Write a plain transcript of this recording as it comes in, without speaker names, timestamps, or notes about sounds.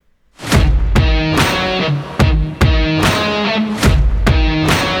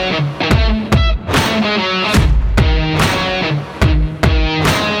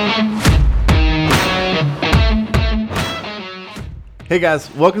Hey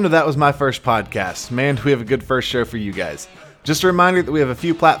guys, welcome to That Was My First Podcast. Man, do we have a good first show for you guys. Just a reminder that we have a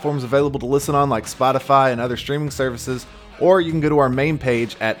few platforms available to listen on like Spotify and other streaming services, or you can go to our main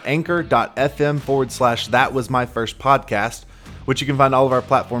page at anchor.fm/That Was My First Podcast, which you can find all of our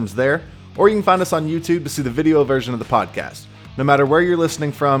platforms there, or you can find us on YouTube to see the video version of the podcast. No matter where you're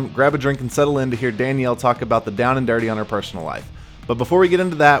listening from, grab a drink and settle in to hear Danielle talk about the down and dirty on her personal life. But before we get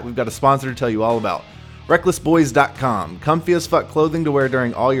into that, we've got a sponsor to tell you all about. RecklessBoys.com. Comfy as fuck clothing to wear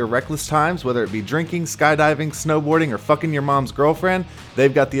during all your reckless times, whether it be drinking, skydiving, snowboarding, or fucking your mom's girlfriend,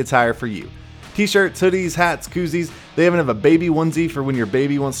 they've got the attire for you. T-shirts, hoodies, hats, koozies, they even have a baby onesie for when your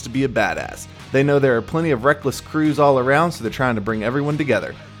baby wants to be a badass. They know there are plenty of reckless crews all around, so they're trying to bring everyone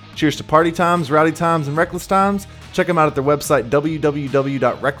together. Cheers to party times, rowdy times, and reckless times. Check them out at their website,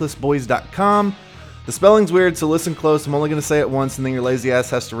 www.recklessboys.com. The spelling's weird, so listen close. I'm only going to say it once, and then your lazy ass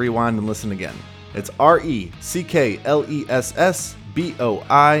has to rewind and listen again. It's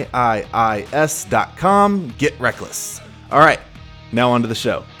RECKLESSBOIIIS.com. Get reckless. All right, now on to the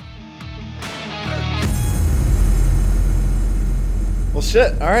show. Well,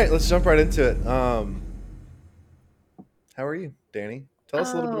 shit. All right, let's jump right into it. How are you, Danny? Tell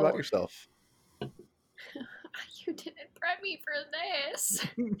us a little bit about yourself. You didn't prep me for this.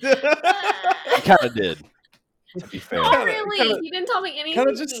 You kind of did, to be fair. Not really. You didn't tell me anything. Kind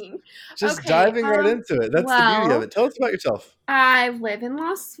of just okay, diving right into it. That's the beauty of it. Tell us about yourself. I live in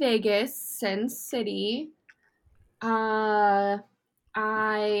Las Vegas, Sin City. I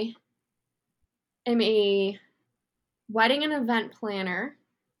am a wedding and event planner,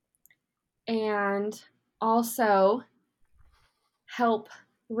 and also help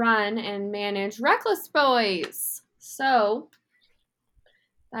run and manage Reckless Boys. So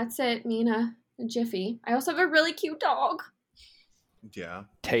that's it, me in a jiffy. I also have a really cute dog. Yeah.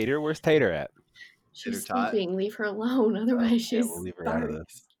 Tater, where's Tater at? She's sleeping. Leave her alone. Otherwise, she's. We'll leave her out of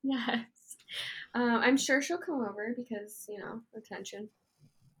this. Yes. I'm sure she'll come over because, attention.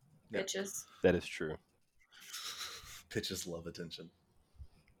 Yep. Bitches. That is true. Bitches love attention.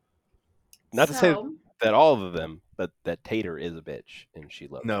 Not to say that all of them, but that Tater is a bitch and she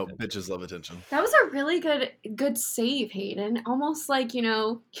loves attention. Bitches love attention. That was a really good save, Hayden. Almost like,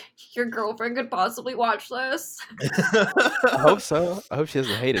 your girlfriend could possibly watch this. I hope so. I hope she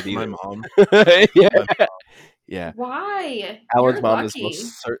doesn't hate it either. My mom. Yeah. Yeah. Why? Alan's mom is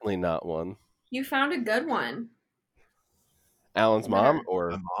most certainly not one. You found a good one. Alan's mom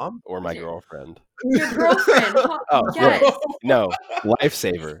or my mom or my girlfriend? Your girlfriend. Oh, yes. Right. No,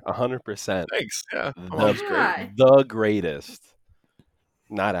 lifesaver, 100%. Thanks. Yeah, the greatest.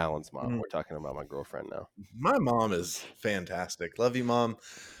 Not Alan's mom. We're talking about my girlfriend now. My mom is fantastic. Love you, Mom.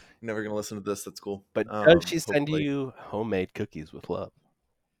 You're never gonna listen to this. That's cool. But does she send you homemade cookies with love?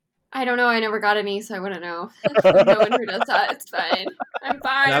 I don't know. I never got any, so I wouldn't know. No one who does that. It's fine. I'm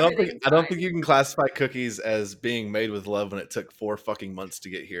fine. I don't think you can classify cookies as being made with love when it took 4 fucking months to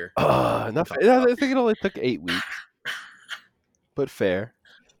get here. I think it only took 8 weeks. But fair.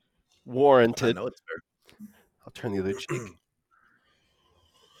 Warranted. I know it's fair. I'll turn the other cheek.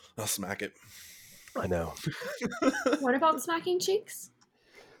 I'll smack it. I know. What about smacking cheeks?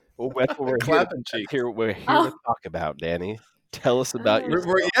 Well, that's what we're here to talk about, Danny. Tell us about your.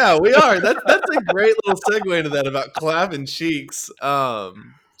 Yeah, we are. That's a great little segue into that about clapping cheeks. So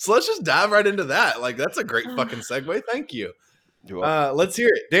let's just dive right into that. Like, that's a great fucking segue. Thank you. Let's hear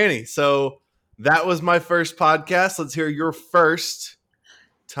it, Danny. So that was my first podcast. Let's hear your first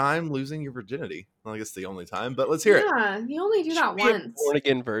time losing your virginity. Well, I guess the only time, but let's hear it. Yeah, you only do that once. Born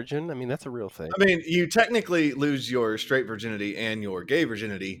again virgin. I mean, that's a real thing. I mean, you technically lose your straight virginity and your gay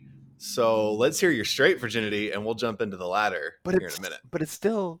virginity. So let's hear your straight virginity, and we'll jump into the latter here in a minute. But it's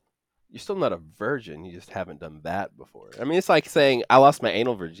still, you're still not a virgin. You just haven't done that before. I mean, it's like saying, I lost my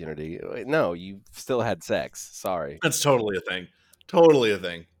anal virginity. No, you still had sex. Sorry. That's totally a thing. Totally a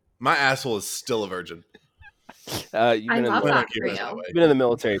thing. My asshole is still a virgin. I love that for you. You've been in the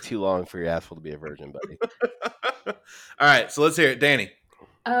military too long for your asshole to be a virgin, buddy. All right, so let's hear it, Danny.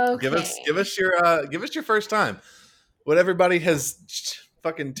 Okay. Give us your first time. What everybody has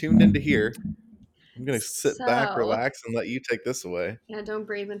fucking tuned into here. I'm gonna sit back, relax, and let you take this away. Yeah, don't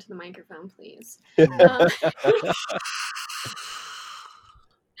breathe into the microphone, please.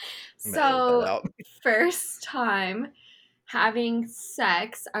 So, first time having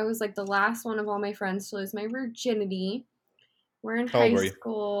sex, I was like the last one of all my friends to lose my virginity. We're in high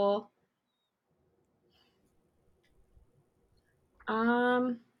school.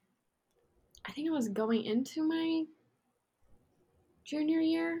 I think I was going into my junior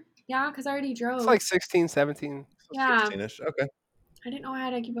year. Yeah, because I already drove. It's like 16, 17. Yeah. 16-ish. Okay. I didn't know I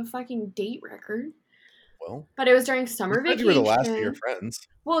had to keep a fucking date record. Well, But it was during summer you said vacation. you were the last of your friends.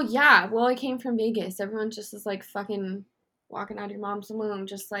 Well, yeah. Well, I came from Vegas. Everyone just is like fucking walking out of your mom's womb,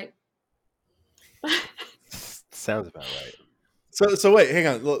 just like. Sounds about right. So wait, hang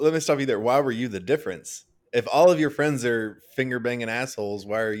on. Let me stop you there. Why were you the difference? If all of your friends are finger banging assholes,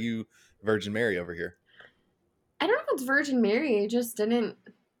 why are you Virgin Mary over here? I don't know if it's Virgin Mary. I just didn't.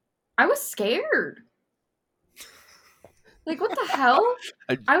 I was scared. Like, what the hell?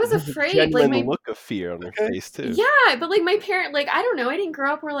 I was There's a afraid. Like, genuine my look of fear on your face too. yeah, but like my parent, like I don't know. I didn't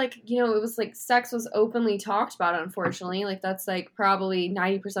grow up where like it was like sex was openly talked about. Unfortunately, like that's like probably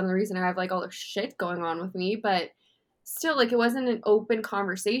 90% of the reason I have like all the shit going on with me. But still, like it wasn't an open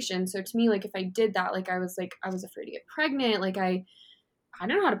conversation. So to me, like if I did that, like I was afraid to get pregnant. Like I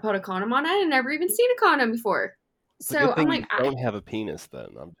don't know how to put a condom on. I had never even seen a condom before. It's a So good thing I'm like, you don't have a penis then.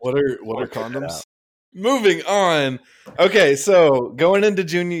 What are condoms? Moving on. Okay, so going into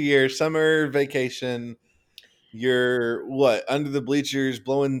junior year, summer vacation, you're what, under the bleachers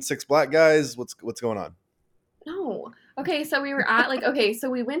blowing 6 black guys? What's going on? no. Okay, so we were at so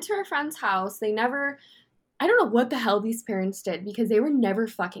we went to our friend's house. They never, I don't know what the hell these parents did because they were never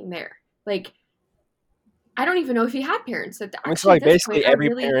fucking there. Like, I don't even know if he had parents. It's like basically every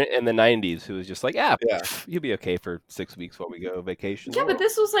parent in the 90s who was just like, you'll be okay for 6 weeks while we go vacation. Yeah, but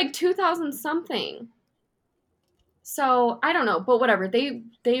this was like 2000 something. So I don't know, but whatever.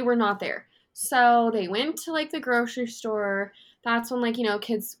 They were not there. So they went to like the grocery store. That's when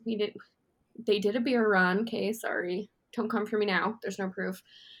kids they did a beer run. Okay, sorry. Don't come for me now. There's no proof.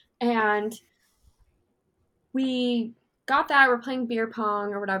 And we got that. We're playing beer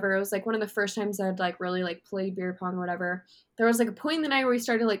pong or whatever. It was like one of the first times I'd like really like played beer pong or whatever. There was like a point in the night where we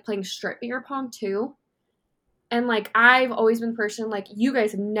started like playing strip beer pong too. And like I've always been the person, like you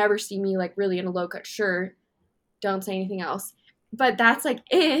guys have never seen me like really in a low cut shirt. Don't say anything else. But that's like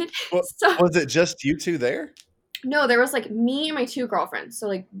it. Well, so, was it just you two there? No, there was like me and my 2 girlfriends. So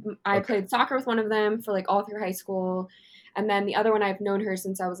like I played soccer with one of them for like all through high school. And then the other one, I've known her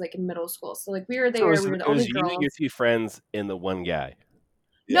since I was like in middle school. So like we were there. So we were the only girls. You and your 2 friends and the one guy.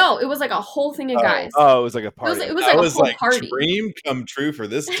 Yeah. No, it was like a whole thing of guys. Oh, it was like a party. It was like a whole party. Dream come true for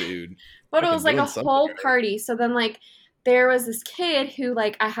this dude. But it was like a whole party. So then like there was this kid who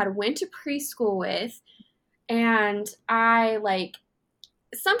like I had went to preschool with. And I like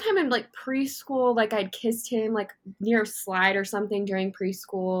sometime in like preschool, like I'd kissed him like near a slide or something during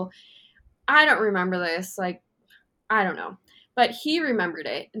preschool. I don't remember this. Like, I don't know. But he remembered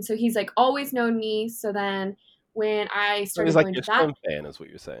it. And so he's like always known me. So then when I started going to that. He's like your swim fan is what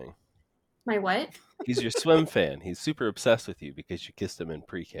you're saying. My what? He's your swim fan. He's super obsessed with you because you kissed him in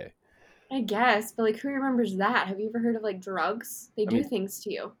pre-K. I guess. But like who remembers that? Have you ever heard of like drugs? They do things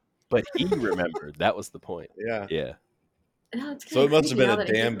to you. But he remembered. That was the point. Yeah. Yeah. No, so it must have been a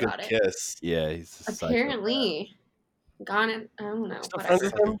damn good kiss. Yeah, he's apparently gone it. I don't know.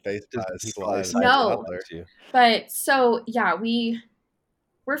 No. But so yeah, we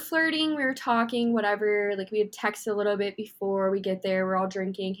were flirting, we were talking, whatever. Like we had texted a little bit before we get there. We're all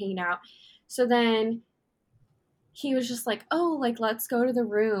drinking, hanging out. So then he was just like, "Oh, like let's go to the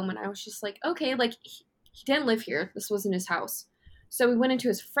room," and I was just like, "Okay." Like he didn't live here. This wasn't his house. So we went into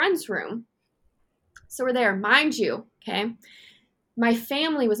his friend's room. So we're there, mind you, okay? My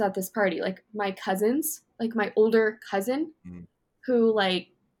family was at this party, like my cousins, like my older cousin, who like,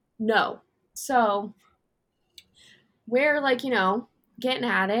 no. So we're like, getting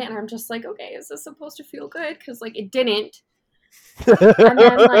at it, and I'm just like, okay, is this supposed to feel good? Because like it didn't. And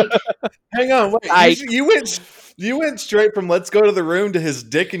then like, hang on, wait, you went straight from let's go to the room to his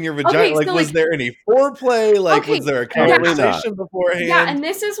dick in your vagina. Okay, like, so was there any foreplay? Like, was there a conversation beforehand? Yeah, and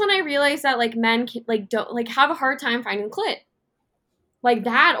this is when I realized that like men like don't like have a hard time finding clit. Like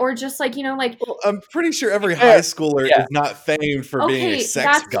that, or just like like. Well, I'm pretty sure every high schooler is not famed for being a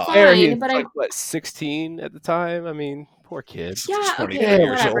sex god. Fine, but like what 16 at the time. I mean, poor kid. Yeah, okay,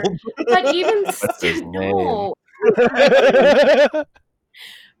 years old. But even no.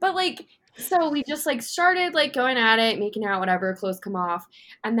 But like, so we just like started like going at it, making out, whatever, clothes come off,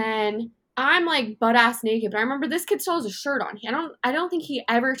 and then I'm like butt ass naked. But I remember this kid still has a shirt on. I don't think he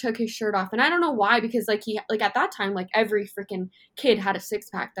ever took his shirt off, and I don't know why, because like he like at that time like every freaking kid had a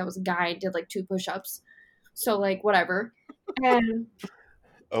 6-pack that was a guy and did like 2 push-ups, so like whatever. And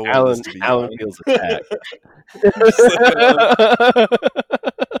Alan feels attacked.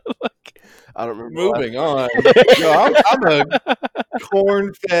 I don't remember. Moving on. No, I'm a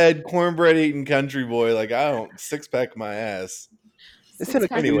corn-fed, cornbread-eating country boy. Like, I don't 6-pack my ass. It's in a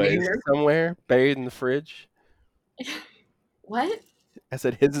koozie somewhere, buried in the fridge. What? I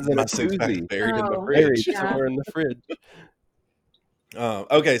said his is in a koozie, buried in the fridge. somewhere in the fridge.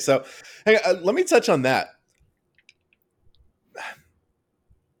 Okay, so hey, let me touch on that.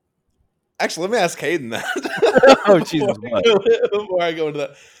 Actually, let me ask Hayden that. Oh, Jesus, what? Before I go into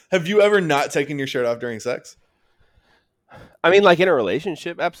that, have you ever not taken your shirt off during sex? I mean, like in a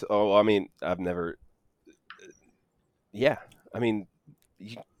relationship, absolutely. Oh, I mean, I've never. Yeah, I mean,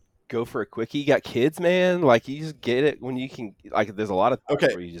 you go for a quickie. You got kids, man. Like you just get it when you can. Like, there's a lot of times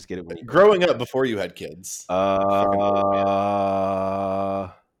Okay. where you just get it when you. Growing up before you had kids. No,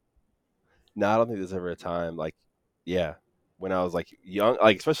 I don't think there's ever a time like, yeah, when I was like young,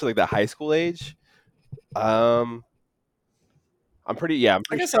 like especially like that high school age. I'm pretty sure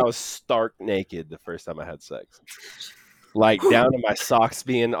I was stark naked the first time I had sex. Like down to my socks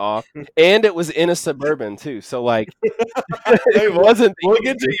being off, and it was in a Suburban too. So like, it wasn't. We'll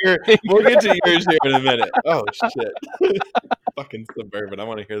get to yours here in a minute. Oh shit, fucking Suburban! I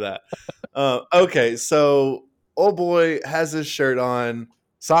want to hear that. Okay, so old boy has his shirt on,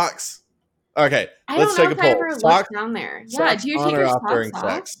 socks. Okay, let's take a poll. Socks down there. Yeah, do you take your socks during off?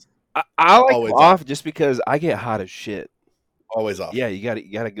 sex? I like them off just because I get hot as shit. Always off. Yeah, you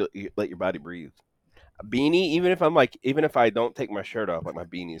gotta go, let your body breathe. A beanie, even if I don't take my shirt off, like my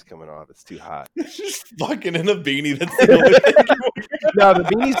beanie's coming off. It's too hot. Just fucking in a beanie. That's the only thing. No, the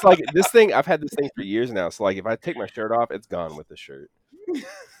beanie's like this thing. I've had this thing for years now. So like, if I take my shirt off, it's gone with the shirt.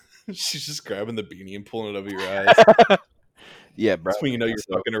 She's just grabbing the beanie and pulling it over your eyes. Yeah, bro. That's when you know you're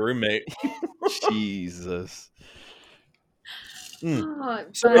fucking a roommate. Jesus.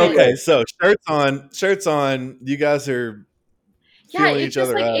 Okay, so shirts on. You guys are feeling each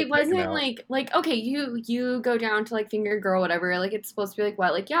other out. It wasn't like okay, you go down to like finger girl, whatever. Like it's supposed to be like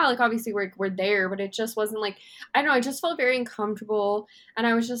what? Like yeah, like obviously we're there, but it just wasn't like I don't know. I just felt very uncomfortable, and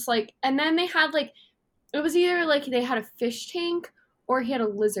I was just like, and then they had like it was either like they had a fish tank or he had a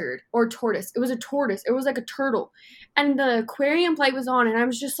lizard or tortoise. It was a tortoise. It was like a turtle, and the aquarium light was on, and I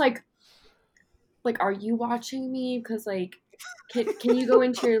was just like, are you watching me? Because like. Can you go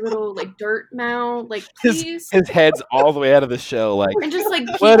into your little like dirt mound, like please? His head's all the way out of the shell, like and just like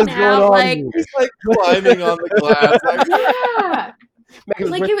what is peeking going out, on like here? He's like climbing on the glass. Like, yeah,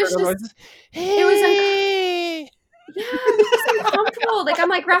 like it was just it was uncomfortable. Like I'm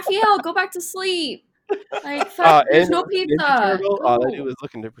like Raphael, go back to sleep. Like fuck, there's no pizza. All that dude was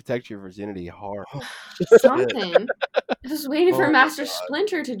looking to protect your virginity hard. Something. Just waiting for Master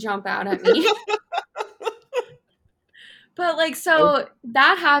Splinter to jump out at me. But, like, so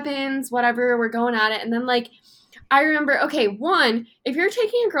that happens, whatever, we're going at it. And then, like, I remember, okay, one, if you're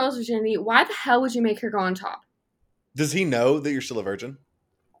taking a girl's virginity, why the hell would you make her go on top? Does he know that you're still a virgin?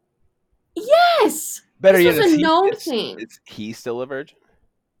 Yes! Better this yet, is a known thing. Is he still a virgin?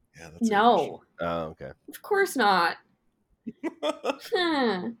 Yeah, that's no. Oh, okay. Of course not. Well, I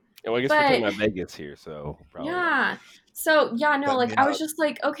guess we're talking about Vegas here, so probably. Yeah. So, yeah, no, like, I was just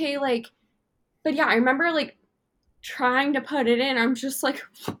like, okay, like, but yeah, I remember, like, trying to put it in. I'm just like,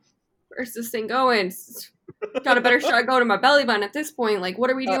 where's this thing going? Got a better shot going to my belly button at this point. Like, what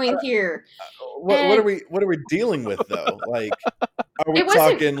are we doing here? What are we dealing with though? Like, are we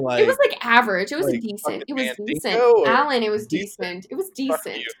talking like? It was like average. It was like decent. It was decent. Alan, it was decent. It was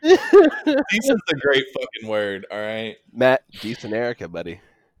decent. Decent's a great fucking word. All right, Matt, decent Erica, buddy.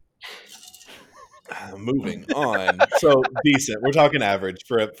 Moving on. So decent. We're talking average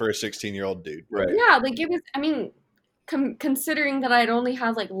for a 16-year-old dude, right? Yeah, like it was. I mean, considering that I'd only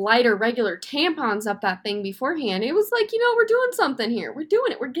had like light or regular tampons up that thing beforehand, it was like, we're doing something here. We're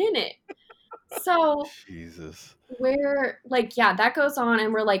doing it. We're getting it. So Jesus, we're like, yeah, that goes on,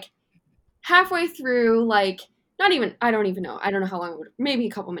 and we're like halfway through, like not even. I don't even know. I don't know how long it would. Maybe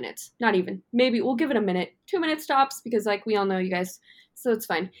a couple minutes. Not even. Maybe we'll give it a minute. 2 minutes tops because like we all know you guys, so it's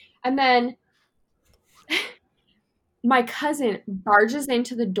fine. And then my cousin barges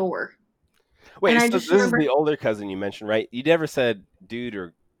into the door. Wait, so this is the older cousin you mentioned, right? You never said dude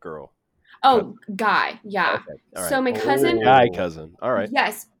or girl. Oh, guy. Yeah. Okay. All right. So my cousin. Guy cousin. All right.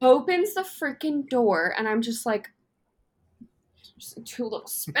 Yes. Opens the freaking door, and I'm just like, two little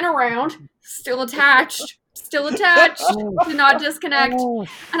spin around, still attached, did not disconnect.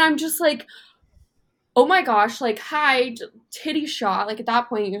 And I'm just like, oh my gosh, like, hi, titty shot. Like, at that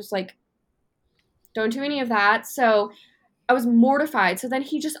point, you're just like, don't do any of that. So I was mortified. So then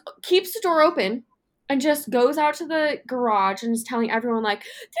he just keeps the door open and just goes out to the garage and is telling everyone, like,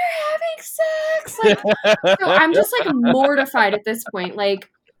 they're having sex. Like, so I'm just, like, mortified at this point. Like,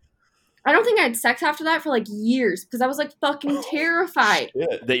 I don't think I had sex after that for, like, years because I was, like, fucking terrified.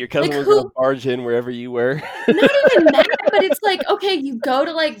 That your cousin was going to barge in wherever you were? Not even that, but it's like, okay, you go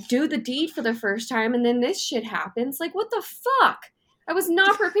to, like, do the deed for the first time and then this shit happens. Like, what the fuck? I was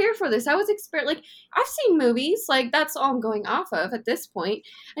not prepared for this. I was like, I've seen movies, like, that's all I'm going off of at this point.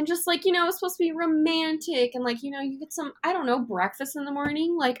 And just, like, you know, it's supposed to be romantic and, like, you know, you get some, I don't know, breakfast in the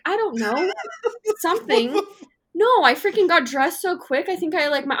morning. Like, I don't know, something. No, I freaking got dressed so quick. I think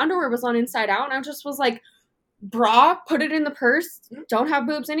my underwear was on inside out, and I just was like, bra, put it in the purse. Don't have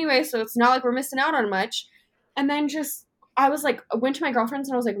boobs anyway, so it's not like we're missing out on much. And then I was like, I went to my girlfriend's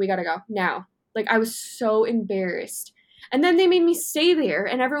and I was like, we gotta go now. Like, I was so embarrassed. And then they made me stay there,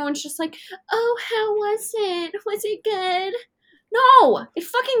 and everyone's just like, oh, how was it? Was it good? No, it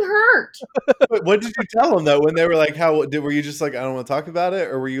fucking hurt. What did you tell them, though, when they were like, were you just like, I don't want to talk about it?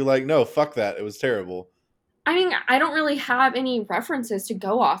 Or were you like, no, fuck that, it was terrible? I mean, I don't really have any references to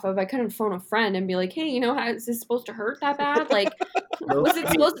go off of. I couldn't phone a friend and be like, hey, you know, how is this supposed to hurt that bad? Like, was it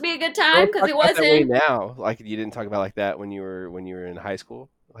supposed to be a good time? Because it wasn't. Now, like, you didn't talk about like that when you were in high school.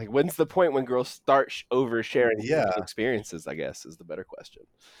 Like, when's the point when girls start oversharing experiences, I guess, is the better question.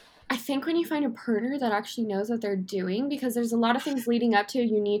 I think when you find a partner that actually knows what they're doing, because there's a lot of things leading up to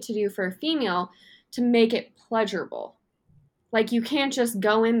you need to do for a female to make it pleasurable. Like, you can't just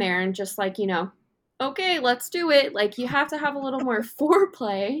go in there and just, like, you know, okay, let's do it. Like, you have to have a little more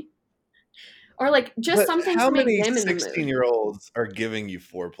foreplay. Or, like, just something to make them in the mood. How many 16-year-olds are giving you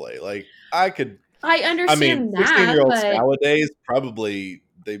foreplay? Like, I understand that, 16-year-olds nowadays, probably,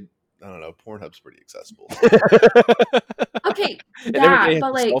 I don't know, Pornhub's pretty accessible. Okay, that,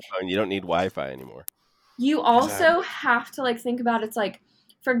 but, like, cell phone, you don't need Wi-Fi anymore. You also have to, like, think about, it's like,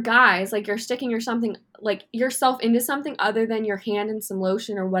 for guys, like, you're sticking yourself into something other than your hand and some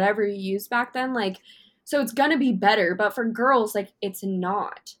lotion or whatever you used back then, like, so it's gonna be better. But for girls, like, it's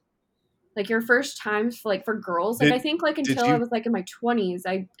not. Like, your first times for girls, like, I think, like, until I was, like, in my 20s,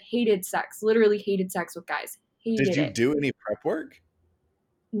 I hated sex, literally hated sex with guys. Did you do any prep work?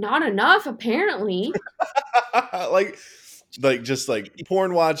 Not enough, apparently. like just like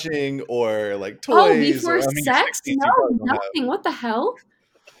porn watching or like toys. Oh, before sex? No, nothing. What the hell?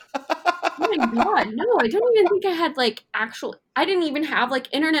 Oh my god, no, I don't even think I had I didn't even have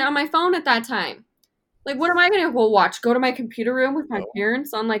internet on my phone at that time. Like, what am I gonna watch? Go to my computer room with my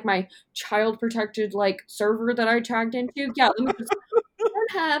parents on my child protected server that I tagged into? Yeah, let me just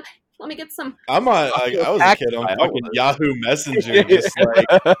Pornhub. Let me get some. I was a kid on fucking Yahoo Messenger, just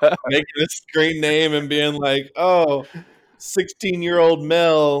making a screen name and being like, oh, 16-year-old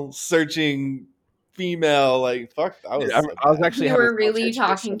male searching female. Like, fuck, I was actually. You were really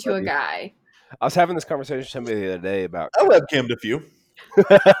talking to a guy. I was having this conversation with somebody the other day about. I webcammed a few.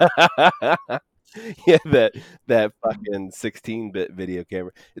 Yeah, that fucking 16-bit video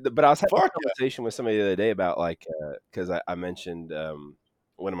camera. But I was having a conversation with somebody the other day about because I mentioned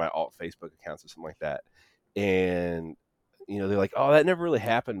one of my alt Facebook accounts or something like that, and they're like, oh, that never really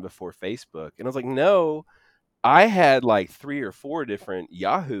happened before Facebook, and I was like, no. I had 3 or 4 different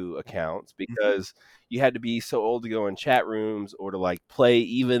Yahoo accounts because you had to be so old to go in chat rooms or to play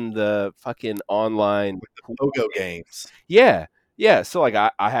even the fucking online pogo games. Yeah. Yeah. So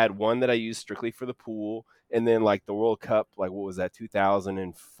I had one that I used strictly for the pool, and then the World Cup, what was that,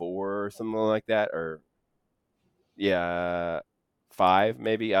 2004 or something like that, or 5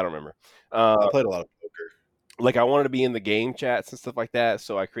 maybe, I don't remember. I played a lot of poker. I wanted to be in the game chats and stuff like that,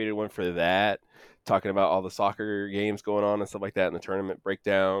 so I created one for that, talking about all the soccer games going on and stuff like that in the tournament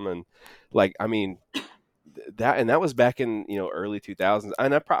breakdown. And that was back in early 2000s,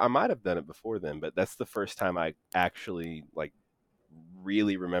 and I might have done it before then, but that's the first time I actually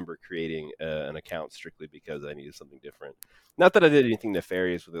really remember creating an account strictly because I needed something different. Not that I did anything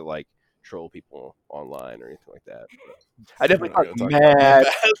nefarious with it, troll people online or anything like that. But I definitely talked mad.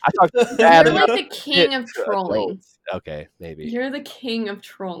 I talked mad. You're the king of trolling. Okay, maybe. You're the king of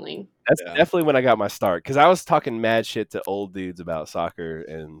trolling. That's definitely when I got my start, because I was talking mad shit to old dudes about soccer,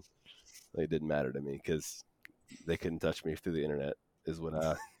 and it didn't matter to me because they couldn't touch me through the internet. Is what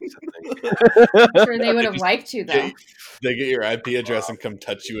I think. I'm sure they would have liked you, though. They get your IP address and come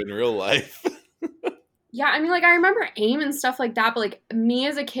touch you in real life. Yeah, I mean, I remember AIM and stuff like that, but me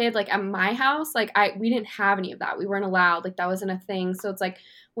as a kid, at my house, we didn't have any of that. We weren't allowed. That wasn't a thing. So it's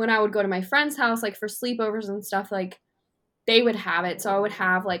when I would go to my friend's house, for sleepovers and stuff, they would have it. So I would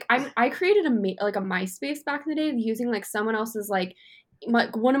have I created a MySpace back in the day using someone else's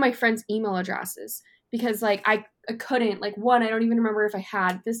one of my friend's email addresses, because I couldn't one, I don't even remember if I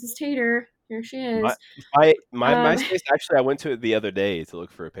had. This is Tater. Here she is. My MySpace, actually, I went to it the other day to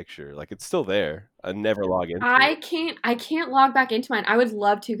look for a picture. Like, it's still there. I never log into it. I can't log back into mine. I would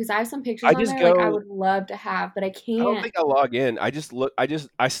love to because I have some pictures I on just there like I go. would love to have, but I I don't can't. think I log in.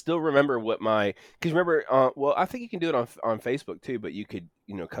 I still remember what because remember, well, I think you can do it on Facebook too, but you could,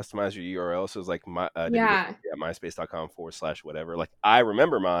 customize your URL. So it's like Yeah, myspace.com/whatever. Like, I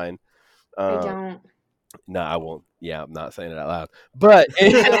remember mine. I Uh, don't. no, I won't. Yeah, I'm not saying it out loud. But No,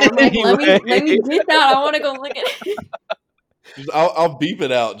 I'm like, let me anyway, get that. I want to go look at it. I'll beep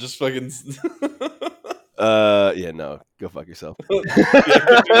it out. Just fucking. yeah, no, go fuck yourself. I'm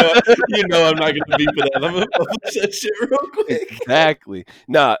not gonna beep it out. I'm gonna publish that shit real quick. Exactly.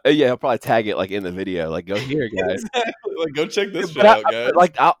 No, yeah, I'll probably tag it like in the video. Like, go here, guys. Exactly. Like, go check this shit But out, guys.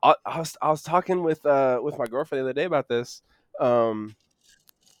 like, I was talking with my girlfriend the other day about this.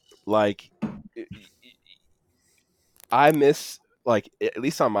 Like, I miss, like, at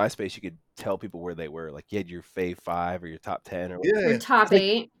least on MySpace, you could tell people where they were. Like, you had your fave 5 or your top 10 or whatever. Your top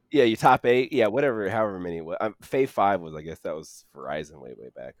 8. Yeah, your top 8. Yeah, whatever, however many. Fave 5 was, I guess, that was Verizon way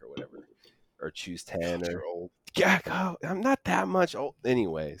back or whatever. Or Choose 10 or old. Yeah, I'm not that much old,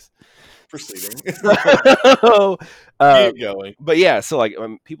 anyways. Proceeding. Keep going. But yeah, so like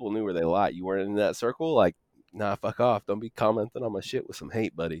people knew where they lied. You weren't in that circle. Like, nah, fuck off. Don't be commenting on my shit with some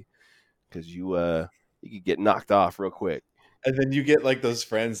hate, buddy, because you could get knocked off real quick. And then you get like those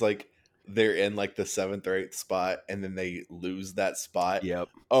friends, like they're in like the 7th or 8th spot, and then they lose that spot. Yep.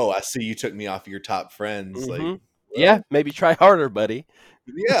 Oh, I see you took me off your top friends. Mm-hmm. Like, yeah, maybe try harder, buddy.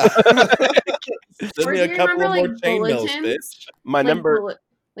 Yeah. Send me a couple of more chainmails, bitch. My number.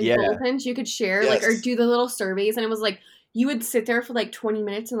 Bulletins you could share, like, or do the little surveys, and it was like you would sit there for like 20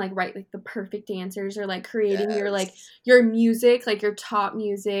 minutes and like write like the perfect answers, or like creating your music, like your top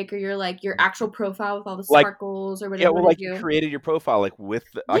music, or your actual profile with all the sparkles or whatever. Yeah, well, like you created your profile like with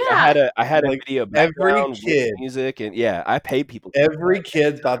I had like a video background with music, and I paid people. Every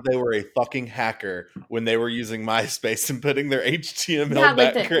kid thought they were a fucking hacker when they were using MySpace and putting their HTML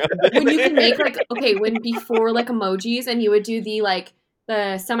background. When you can make when before like emojis, and you would do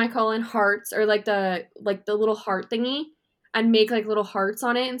the semicolon hearts, or like the little heart thingy, and make like little hearts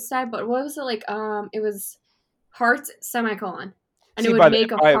on it instead. But what was it like? It was hearts semicolon, and it would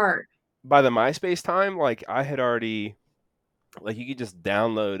make a heart. By the MySpace time, like I had already, like you could just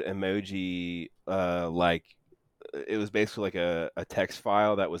download emoji, like it was basically like a text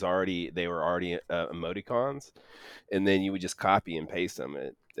file that was already emoticons, and then you would just copy and paste them.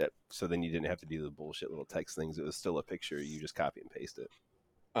 So then you didn't have to do the bullshit little text things. It was still a picture. You just copy and paste it.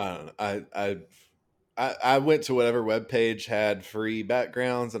 I don't know. I went to whatever web page had free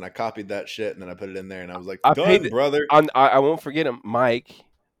backgrounds, and I copied that shit, and then I put it in there, and I was like, "Done, brother." I won't forget him, Mike.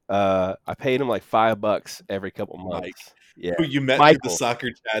 I paid him like $5 every couple months. Mike. Yeah, who you met through the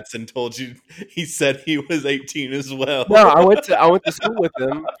soccer chats and told you he said he was 18 as well. No, I went to school with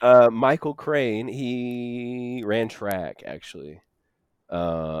him. Michael Crane. He ran track actually.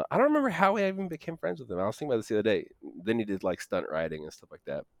 I don't remember how I even became friends with him. I was thinking about this the other day. Then he did like stunt riding and stuff like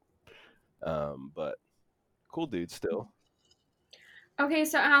that. But cool dude still. Okay,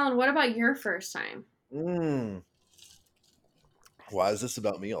 so Alan, what about your first time? Why is this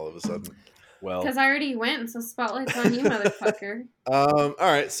about me all of a sudden? Well, because I already went, so spotlight's on you, motherfucker. All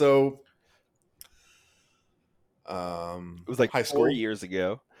right, so it was like high school 4 years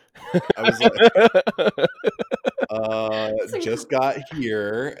ago. I was like, just got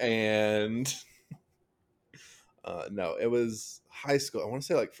here, and no, it was high school. I want to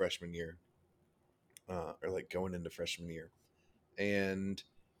say like freshman year, or like going into freshman year, and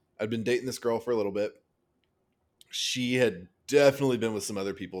I'd been dating this girl for a little bit. She had definitely been with some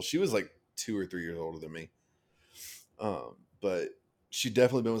other people. She was like 2 or 3 years older than me, but she'd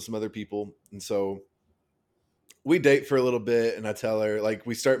definitely been with some other people, and so we date for a little bit, and I tell her, like,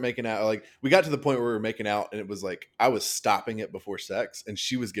 we start making out. Like, we got to the point where we were making out, and it was like I was stopping it before sex, and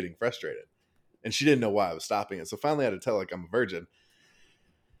she was getting frustrated, and she didn't know why I was stopping it. So finally, I had to tell her, like, I'm a virgin,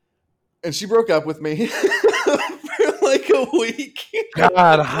 and she broke up with me for like a week.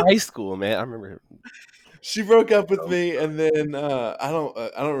 God, high school, man, I remember. She broke up with me, and then I don't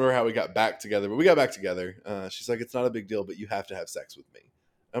remember how we got back together, but we got back together. She's like, it's not a big deal, but you have to have sex with me.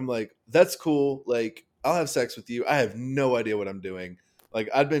 I'm like, that's cool. Like, I'll have sex with you. I have no idea what I'm doing. Like,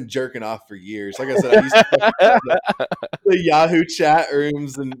 I'd been jerking off for years. Like I said, I used to the Yahoo chat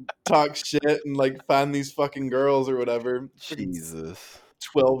rooms and talk shit and like find these fucking girls or whatever. Jesus.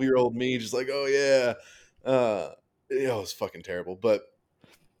 12-year-old me just like, oh yeah. It was fucking terrible. But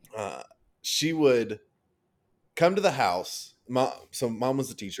she would come to the house. So mom was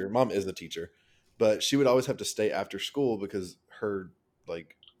a teacher. Mom is a teacher. But she would always have to stay after school because her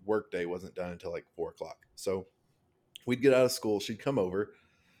like work day wasn't done until like 4 o'clock. So we'd get out of school, she'd come over,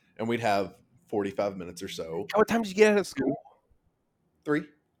 and we'd have 45 minutes or so. What time did you get out of school? 3.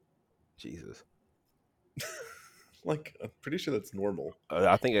 Jesus. Like, I'm pretty sure that's normal.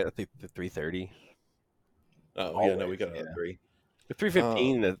 I think 3:30. Oh, Always, yeah, no, we got out at 3.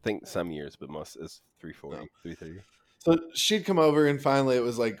 3:15, I think some years, but most is 3:40, 3:30. So she'd come over, and finally it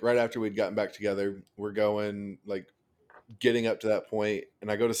was like right after we'd gotten back together, we're going, like, getting up to that point,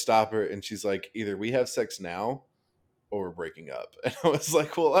 and I go to stop her, and she's like, either we have sex now or we're breaking up. And I was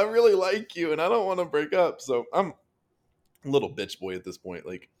like, well, I really like you, and I don't want to break up. So I'm a little bitch boy at this point,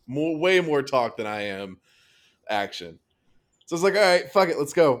 like way more talk than I am action. So it's like, all right, fuck it,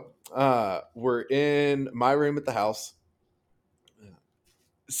 let's go. We're in my room at the house.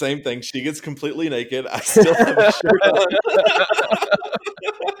 Same thing. She gets completely naked. I still have a shirt on.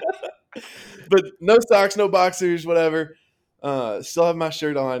 But no socks, no boxers, whatever. Still have my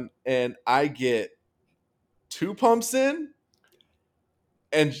shirt on. And I get 2 pumps in.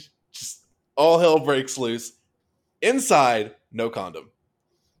 And just all hell breaks loose. Inside, no condom.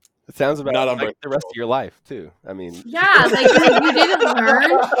 It sounds about Not on like the rest of your life, too. I mean... Yeah, like you didn't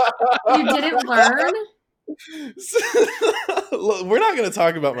learn? You didn't learn? We're not going to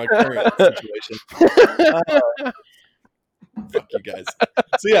talk about my current situation. Fuck you guys.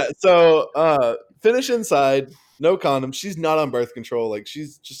 So finish inside, no condom. She's not on birth control. Like,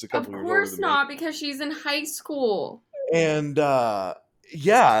 she's just a couple years older than me. Of course not, because she's in high school. And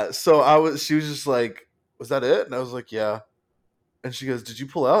yeah, so she was just like, was that it? And I was like, yeah. And she goes, did you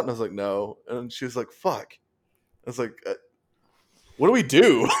pull out? And I was like, no. And she was like, fuck. I was like, what do we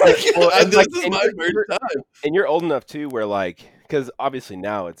do? This is my first time. And you're old enough too, where like, because obviously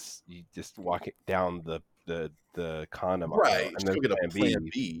now it's you just walk it down the condom, right? And then get a plan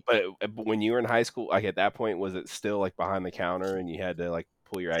B. But when you were in high school, like at that point, was it still like behind the counter and you had to like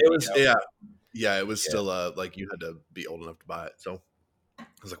pull your ID? It was out? Yeah. It was still like you had to be old enough to buy it. So I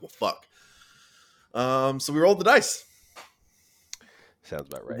was like, well, fuck. So we rolled the dice. Sounds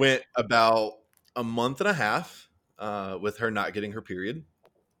about right. Went about a month and a half with her not getting her period,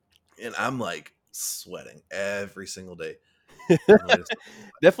 and I'm like sweating every single day.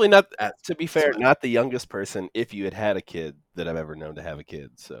 Definitely not. To be fair, not the youngest person. If you had a kid that I've ever known to have a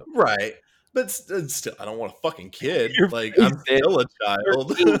kid, so right. But still, I don't want a fucking kid. Like, I'm still a child.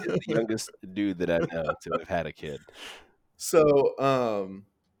 The youngest dude that I know to have had a kid. So,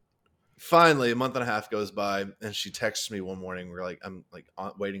 finally, a month and a half goes by, and she texts me one morning. We're like, I'm like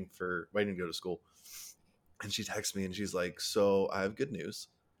waiting to go to school, and she texts me, and she's like, "So I have good news."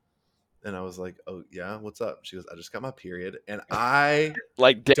 And I was like, "Oh yeah, what's up?" She goes, "I just got my period," and I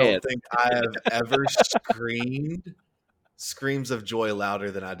like don't think I have ever screamed screams of joy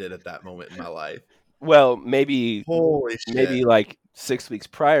louder than I did at that moment in my life. Well, maybe holy shit. Maybe like 6 weeks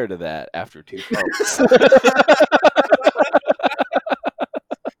prior to that, after 2 pumps.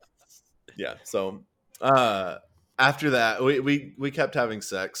 Yeah. So after that, we kept having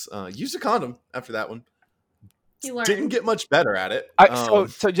sex. Used a condom after that one. You learned. Didn't get much better at it.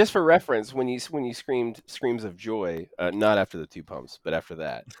 So just for reference, when you screamed screams of joy, not after the 2 pumps, but after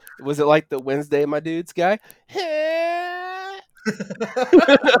that, was it like the Wednesday, my dudes guy?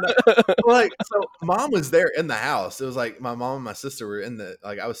 Like, so mom was there in the house. It was like my mom and my sister were in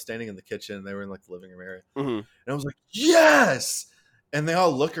I was standing in the kitchen and they were in like the living room area. Mm-hmm. And I was like, yes. And they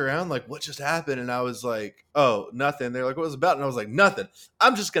all look around like, what just happened? And I was like, oh, nothing. They're like, what was it about? And I was like, nothing.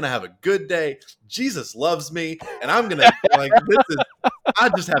 I'm just going to have a good day. Jesus loves me. And I'm going to I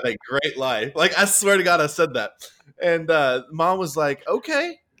just have a great life. Like, I swear to God, I said that. And mom was like,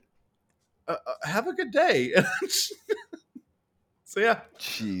 okay, have a good day. So, yeah.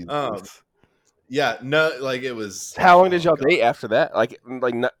 Jesus. Yeah, no, like it was. How long did y'all date after that? Like from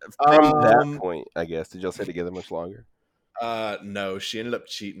that point, I guess. Did y'all stay together much longer? No, she ended up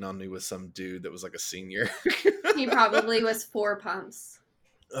cheating on me with some dude that was like a senior. He probably was 4 pumps.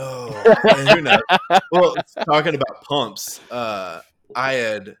 Oh, who knows? Well, talking about pumps, I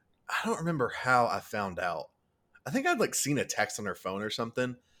don't remember how I found out. I think I'd like seen a text on her phone or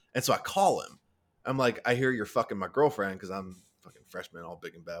something, and so I call him. I'm like, I hear you're fucking my girlfriend because I'm fucking freshman, all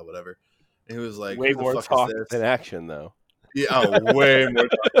big and bad, whatever. And he was like, way more talk than action, though. Yeah, way more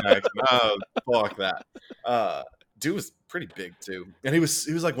talk than action. Oh, fuck that. Dude was pretty big too, and he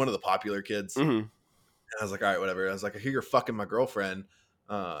was like one of the popular kids. Mm-hmm. And I was like, all right, whatever. I was like, I hear you're fucking my girlfriend.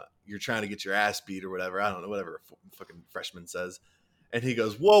 You're trying to get your ass beat or whatever. I don't know, whatever a fucking freshman says. And he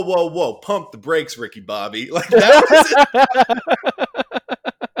goes, whoa, pump the brakes, Ricky Bobby. Like that was it.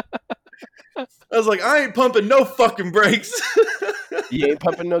 I was like, I ain't pumping no fucking brakes. You ain't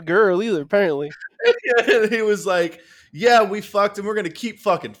pumping no girl either, apparently. And he was like, yeah, we fucked and we're gonna keep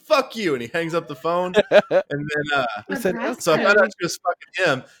fucking. Fuck you. And he hangs up the phone. And then I said, so I found out she was fucking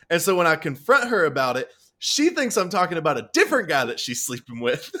him. And so when I confront her about it, she thinks I'm talking about a different guy that she's sleeping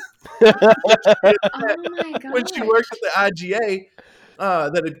with. Oh my god! When she worked at the IGA,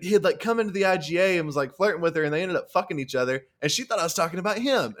 that he had like come into the IGA and was like flirting with her, and they ended up fucking each other. And she thought I was talking about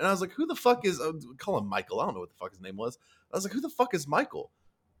him. And I was like, "Who the fuck is?" Call him Michael. I don't know what the fuck his name was. I was like, "Who the fuck is Michael?"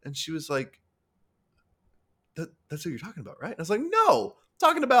 And she was like, "That's who you're talking about, right?" And I was like, "No, I'm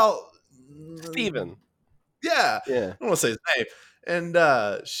talking about Steven. Yeah, Yeah. I don't want to say his name." And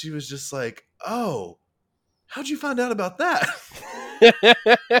she was just like, "Oh, how'd you find out about that?"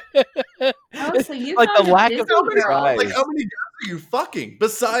 Oh, so you like found the a lack of Disney girl. Like, how many guys are you fucking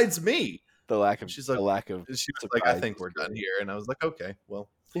besides me? The lack of She's like, the lack of she was surprise like, "I think is we're done great. here," and I was like, "Okay, well."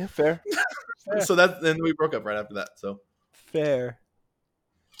 Yeah, fair. Fair. So that then we broke up right after that. So Fair.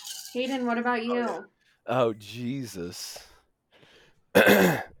 Hayden, what about you? Oh Jesus.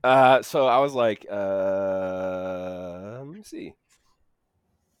 So I was like, let me see.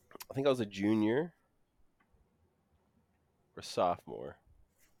 I think I was a junior or sophomore.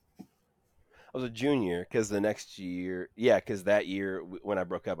 I was a junior because the next year, because that year when I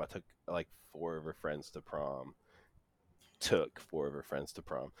broke up, I took like 4 of her friends to prom.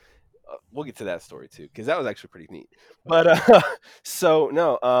 We'll get to that story too because that was actually pretty neat. But so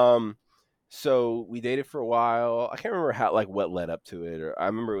no, so we dated for a while. I can't remember how what led up to it, or I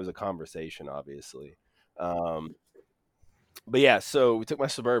remember it was a conversation, obviously. Um, but yeah, so we took my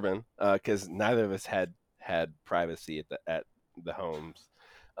Suburban because neither of us had privacy at the homes.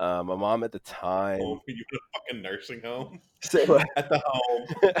 My mom at the time. you in a fucking nursing home? Say what? At the home.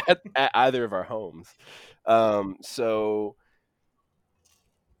 at either of our homes. So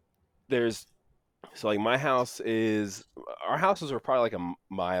there's like my house is our houses were probably like a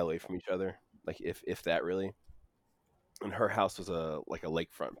mile away from each other, like if that really. And her house was a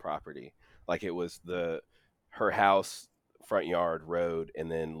lakefront property, like it was her house, front yard, road, and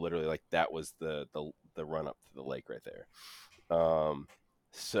then literally like that was the run up to the lake right there.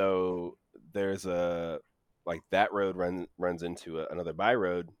 So there's a like that road runs into another by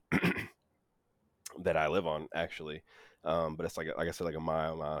road that I live on actually. But it's like I said, like a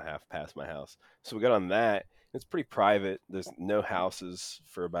mile and a half past my house. So we got on that. It's pretty private. There's no houses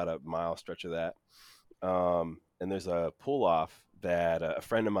for about a mile stretch of that. And there's a pull off that a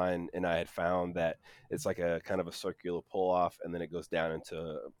friend of mine and I had found that it's like a kind of a circular pull off, and then it goes down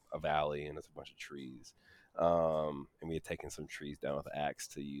into a valley, and it's a bunch of trees. And we had taken some trees down with an axe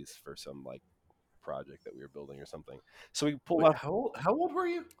to use for some like project that we were building or something. So we pulled off. How old were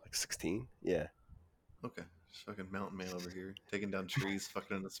you? Like 16. Yeah. Okay. Just fucking mountain man over here, taking down trees,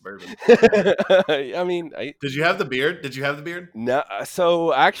 fucking in the Suburban. I mean, Did you have the beard? Did you have the beard? No.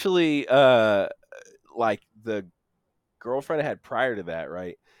 So actually, like the girlfriend I had prior to that,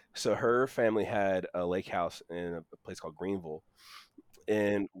 right? So her family had a lake house in a place called Greenville,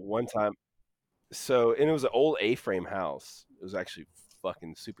 and one time, and it was an old A-frame house. It was actually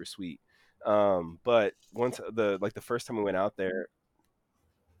fucking super sweet. But once the first time we went out there,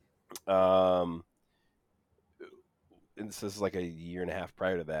 um, and this is like a year and a half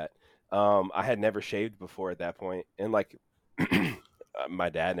prior to that. I had never shaved before at that point, and like my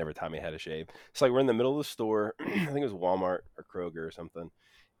dad never taught me how to shave. So like we're in the middle of the store, I think it was Walmart or Kroger or something,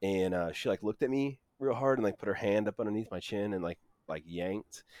 and she like looked at me real hard and like put her hand up underneath my chin and like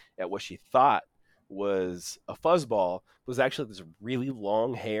yanked at what she thought was a fuzzball. It was actually this really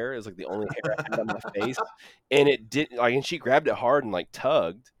long hair. It was like the only hair I had on my face, and it didn't like. And she grabbed it hard and like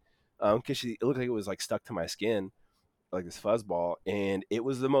tugged, because it looked like it was like stuck to my skin like this fuzzball, and it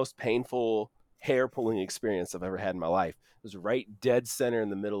was the most painful hair pulling experience I've ever had in my life. It was right dead center in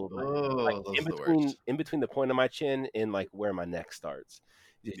the middle of my like those are the worst. in between the point of my chin and like where my neck starts.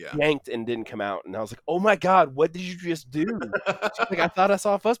 It Yeah. yanked and didn't come out, and I was like, "Oh my god, what did you just do?" She's like, "I thought I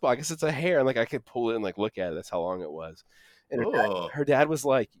saw a fuzzball. I guess it's a hair." And like I could pull it and like look at it. That's how long it was. And her dad was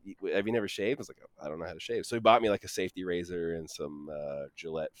like, "Have you never shaved?" I was like, "I don't know how to shave." So he bought me like a safety razor and some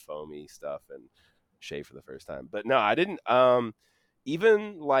Gillette foamy stuff and shave for the first time. But no, I didn't.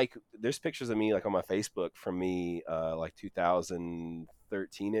 Even like there's pictures of me like on my Facebook from me like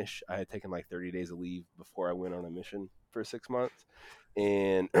 2013ish. I had taken like 30 days of leave before I went on a mission for 6 months,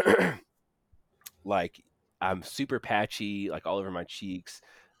 and like I'm super patchy like all over my cheeks.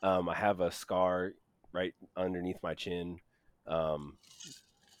 I have a scar right underneath my chin,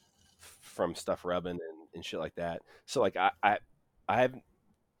 from stuff rubbing and shit like that. So like I have,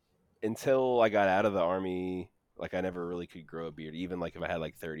 until I got out of the army, Like I never really could grow a beard, even like if I had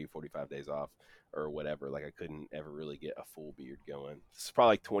like 30, 45 days off or whatever. Like I couldn't ever really get a full beard going. It's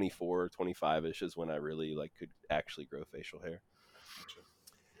probably like 24, 25-ish is when I really like could actually grow facial hair.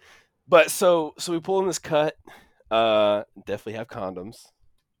 But so we pull in this cut. Definitely have condoms.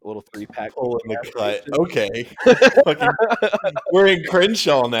 A little 3-pack. Pull in the cut. Okay. We're in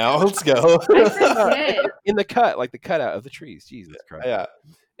Crenshaw now. Let's go. I forget. In the cut, like the cutout of the trees. Jesus Christ. Yeah.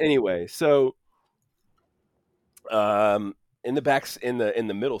 Anyway, so in the back, in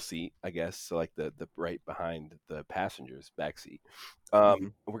the middle seat, I guess, so like the right behind the passenger's back seat.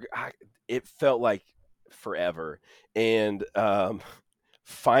 It felt like forever, and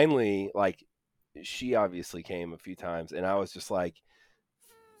finally, like she obviously came a few times, and I was like,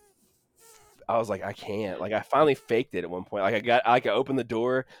 I can't. Like, I finally faked it at one point. Like, I opened the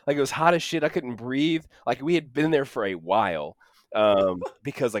door. Like, it was hot as shit. I couldn't breathe. Like, we had been there for a while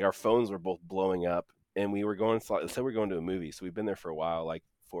because, like, our phones were both blowing up. And we were going to a movie. So we've been there for a while, like,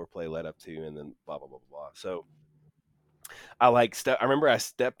 foreplay led up to, and then blah, blah, blah, blah. So I remember I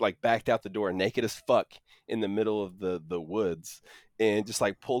stepped, like, backed out the door naked as fuck in the middle of the woods and just,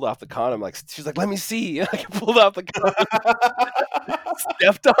 like, pulled off the condom. Like, she's like, let me see. And I pulled off the condom.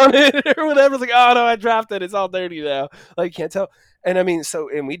 Stepped on it or whatever. It's like, oh no, I dropped it. It's all dirty now. Like, can't tell. And I mean,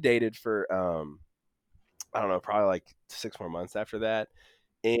 and we dated for I don't know, probably like 6 more months after that.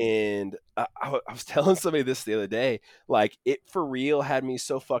 And I was telling somebody this the other day. Like, it for real had me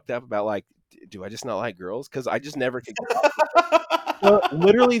so fucked up about like, do I just not like girls? Because I just never could get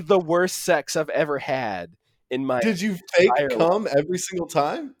literally the worst sex I've ever had. Did you fake cum every single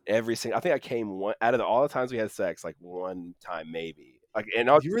time? I think I came one out of all the times we had sex, like one time maybe. Like, and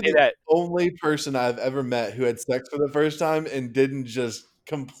you were the only person I've ever met who had sex for the first time and didn't just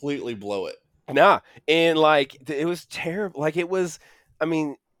completely blow it. Nah, and like it was terrible. Like it was, I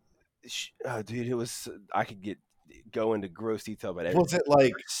mean, dude, it was. I could go into gross detail about everything. Was it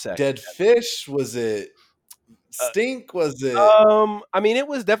like dead fish? Was it stink? Was it? I mean, it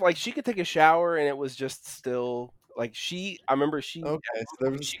was definitely like she could take a shower and it was just still like I remember she. Okay, so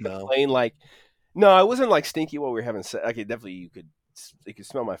there was a smell. Like, no, it wasn't like stinky while we were having sex. Like, definitely you could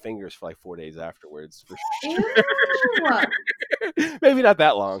smell my fingers for like 4 days afterwards. For sure. Maybe not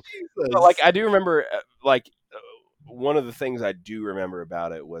that long, but like I do remember, one of the things I do remember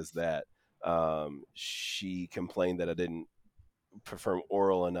about it was that she complained that I didn't perform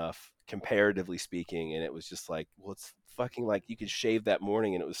oral enough, comparatively speaking, and it was just like, well, it's fucking like you could shave that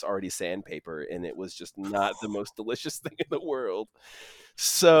morning and it was already sandpaper, and it was just not the most delicious thing in the world.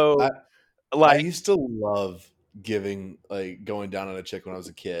 So, I used to love going down on a chick when I was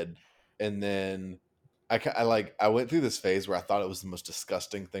a kid, and then I went through this phase where I thought it was the most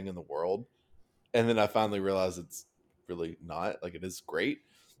disgusting thing in the world, and then I finally realized it's really not. Like, it is great,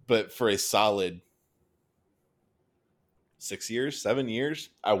 but for a solid 6 years, 7 years,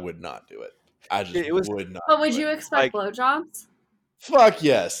 I would not do it. I just would not. But would you expect blowjobs? Fuck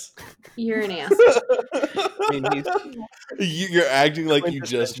yes. You're an ass. I mean, you're acting like you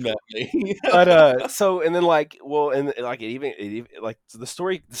just met me. But so, and then like, well, and like it even like the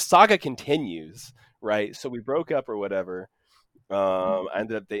saga continues, right? So we broke up or whatever. I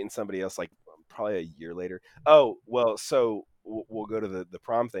ended up dating somebody else like probably a year later. Oh well, so we'll go to the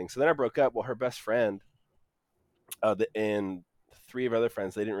prom thing. So then I broke up. Well, her best friend, and 3 of her other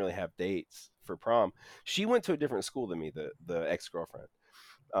friends, they didn't really have dates for prom. She went to a different school than me, the ex-girlfriend.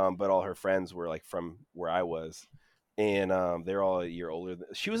 But all her friends were like from where I was, and they're all a year older.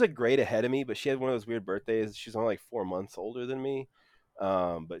 She was a grade ahead of me, but she had one of those weird birthdays. She's only like 4 months older than me,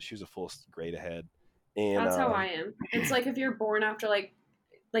 but she was a full grade ahead. And that's how I am. It's like if you're born after like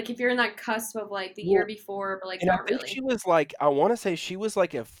if you're in that cusp of like the year before, but like not really. She was like, I want to say she was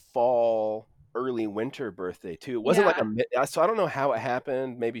like a fall, early winter birthday too. It wasn't so I don't know how it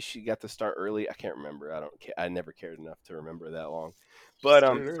happened. Maybe she got to start early. I can't remember. I never cared enough to remember that long. But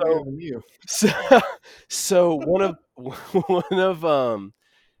so one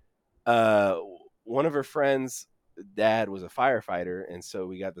of her friends' dad was a firefighter, and so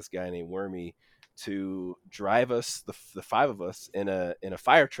we got this guy named Wormy to drive us, the 5 of us, in a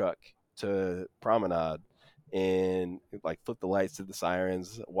fire truck to Promenade, and like flipped the lights to the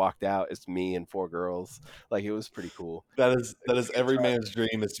sirens, walked out. It's me and 4 girls. Like, it was pretty cool. That is every man's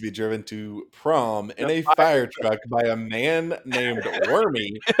dream, is to be driven to prom in a fire truck by a man named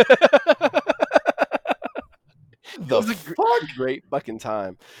Wormy. Great fucking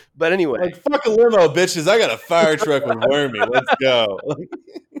time. But anyway, like, fuck a limo, bitches. I got a fire truck with Wormy. Let's go.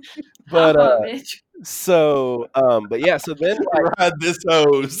 But but yeah, so then ride this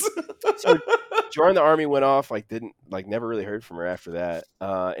hose. joined the Army, went off, never really heard from her after that.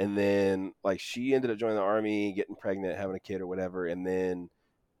 And then she ended up joining the Army, getting pregnant, having a kid or whatever, and then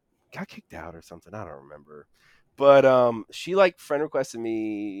got kicked out or something. I don't remember. But she friend requested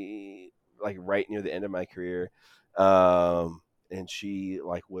me right near the end of my career. And she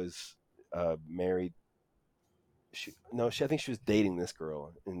was married. I think she was dating this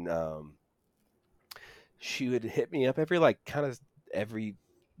girl, and she would hit me up every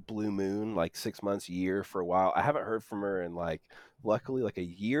blue moon, 6 months, year for a while. I haven't heard from her in luckily a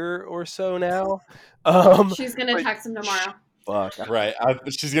year or so now. She's gonna text him tomorrow. Fuck. Right.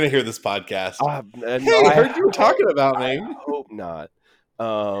 She's gonna hear this podcast. Hey, I heard you were talking about me. I hope not.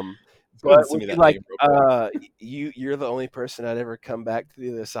 But you're the only person I'd ever come back to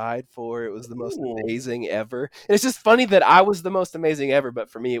the other side for. It was the most amazing ever. And it's just funny that I was the most amazing ever,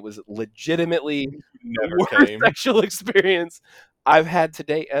 but for me, it was legitimately the worst sexual experience I've had to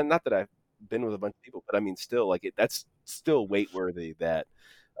date. And not that I've been with a bunch of people, but I mean, still, that's still weight worthy. That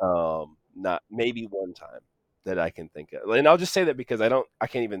not maybe one time that I can think of. And I'll just say that because I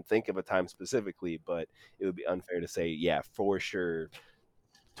can't even think of a time specifically, but it would be unfair to say, yeah, for sure.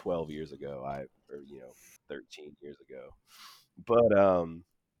 12 years ago, 13 years ago, but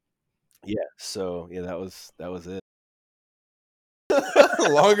that was it.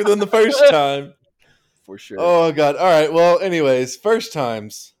 Longer than the first time, for sure. Oh god. All right, well, anyways, first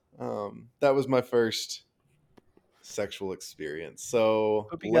times, that was my first sexual experience, so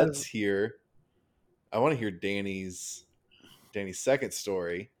let's hear. I want to hear Danny's second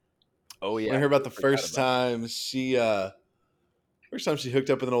story. Oh yeah, I hear about the first time she hooked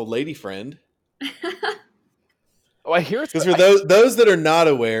up with an old lady friend. Oh, I hear it's because for those that are not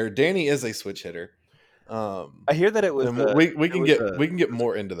aware, Danny is a switch hitter. I hear that it was. We can get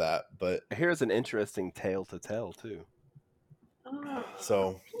more into that, but I hear it's an interesting tale to tell too.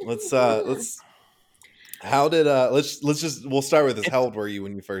 So let's how did we'll start with this. How old were you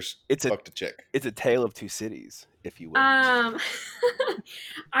when you first fucked a chick? It's a tale of two cities, if you will. I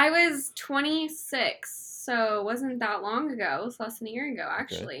was 26. So it wasn't that long ago. It was less than a year ago,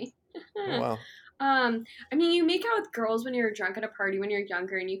 actually. Okay. Oh, wow. I mean, you make out with girls when you're drunk at a party when you're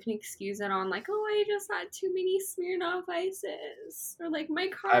younger, and you can excuse it on I just had too many Smirnoff Ices, or my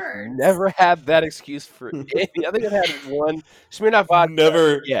car. I've never had that excuse for any. I think I've had one Smirnoff vodka.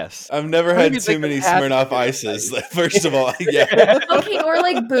 Never. Yes. I've never had too many Smirnoff Ices. First of all, yeah. Okay, or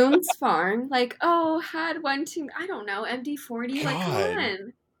Boone's Farm. Had one too. I don't know. MD-40. God. Come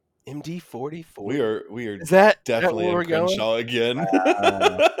on. MD-40. We are. Is that definitely in Crenshaw again.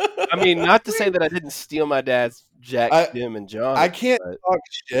 I mean, not to say that I didn't steal my dad's Jack, Jim, and John. I can't talk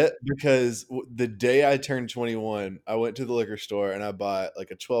shit because the day I turned 21, I went to the liquor store and I bought a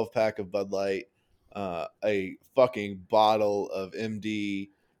 12-pack of Bud Light, a fucking bottle of MD,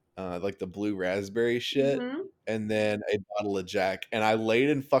 the blue raspberry shit, and then a bottle of Jack. And I laid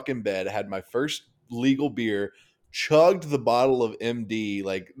in fucking bed, had my first legal beer, chugged the bottle of MD.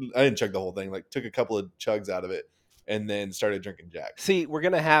 I didn't chug the whole thing, took a couple of chugs out of it, and then started drinking Jack. See, we're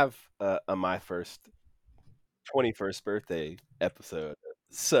gonna have my first 21st birthday episode,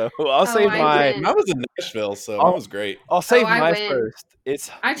 so I'll save mine. I was in Nashville, so that was great. I'll save my first.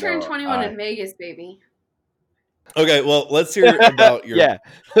 I turned 21 in Vegas, baby. Okay, well, let's hear about your. Yeah,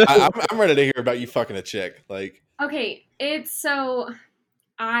 I'm ready to hear about you fucking a chick. Okay,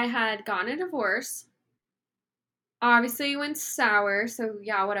 I had gotten a divorce. Obviously, it went sour, so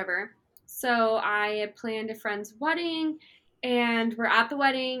yeah, whatever. So I had planned a friend's wedding, and we're at the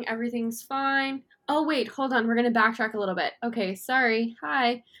wedding. Everything's fine. Oh, wait, hold on. We're going to backtrack a little bit. Okay, sorry.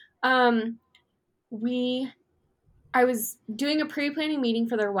 Hi. I was doing a pre-planning meeting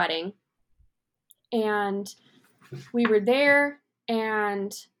for their wedding, and we were there,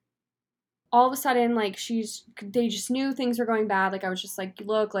 and all of a sudden, they just knew things were going bad. I was just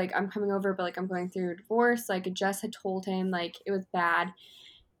look, I'm coming over, but I'm going through a divorce. I just had told him, it was bad.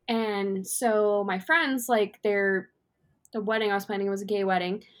 And so my friends, the wedding I was planning was a gay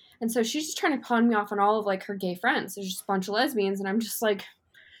wedding. And so she's just trying to pawn me off on all of her gay friends. There's just a bunch of lesbians, and I'm just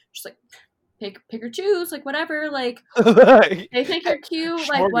pick or choose, whatever. They think you're cute,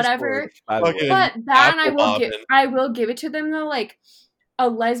 whatever. But that I will give it to them though. A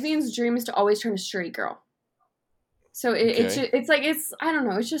lesbian's dream is to always turn a straight girl. So it's I don't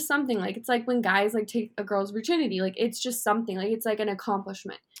know. It's just something it's when guys take a girl's virginity. It's just something it's an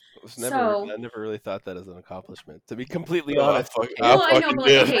accomplishment. I never really thought that as an accomplishment, to be completely honest. I know, but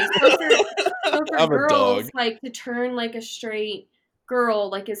okay. So for girls, to turn a straight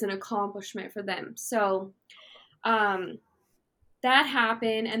girl is an accomplishment for them. So, that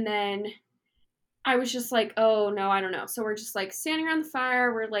happened, and then I was just like, oh no, I don't know. So we're just like standing around the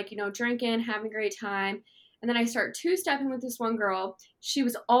fire. We're like, drinking, having a great time. And then I start two-stepping with this one girl. She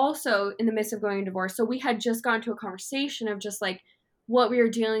was also in the midst of going to divorce. So we had just gone to a conversation of just like what we were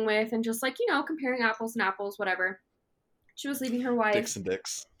dealing with and just like, comparing apples and apples, whatever. She was leaving her wife. Dicks and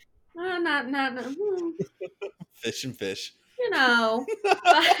dicks. Not. Fish and fish. But I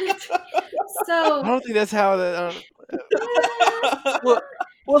don't think that's how that.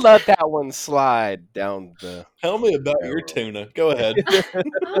 We'll let that one slide down the. Tell me about your tuna. Go ahead.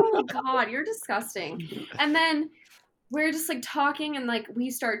 Oh God, you're disgusting. And then we're just like talking, and like we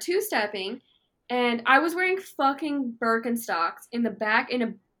start two-stepping, and I was wearing fucking Birkenstocks in the back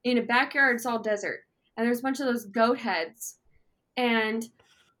in a backyard. It's all desert, and there's a bunch of those goat heads, and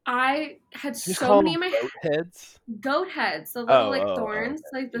I had so many in my heads. Goat heads, the little thorns,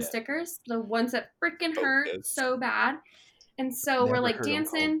 like the stickers, the ones that freaking hurt so bad. And so we're like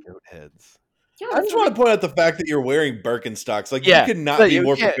dancing. Goat heads. Yeah, I just want to point out the fact that you're wearing Birkenstocks. Like, you could not be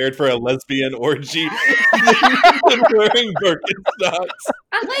more prepared for a lesbian orgy than wearing Birkenstocks.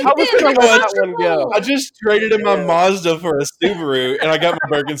 How was that one go? I just traded in my Mazda for a Subaru, and I got my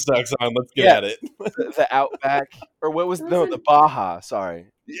Birkenstocks on. Let's get at it. The Outback, or what was the Baja?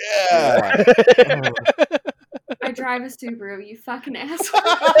 Sorry. Yeah. I drive a Subaru, you fucking asshole.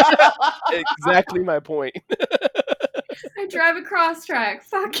 Exactly my point. I drive a Crosstrek.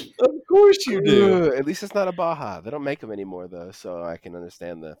 Fuck. Of course you do. At least it's not a Baja. They don't make them anymore, though, so I can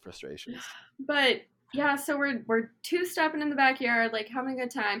understand the frustrations. But yeah, so we're two-stepping in the backyard, like having a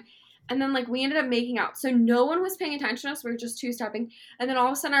good time, and then like we ended up making out. So no one was paying attention to us. We were just two-stepping, and then all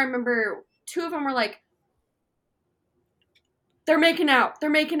of a sudden I remember two of them were like, "They're making out. They're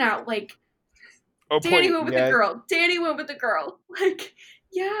making out." Like, Danny went with the girl. Danny went with the girl. Like,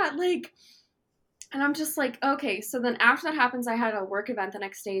 yeah, like. And I'm just like, okay. So then after that happens, I had a work event the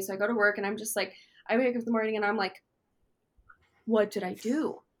next day. So I go to work and I'm just like, I wake up in the morning and I'm like, what did I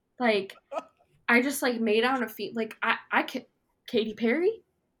do? Like, I just like made out on a feet. Like, Katy Perry,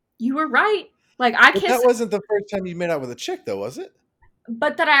 you were right. Like, I kissed. That wasn't the first time you made out with a chick, though, was it?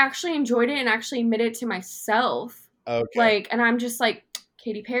 But that I actually enjoyed it and actually admitted to myself. Okay. Like, and I'm just like,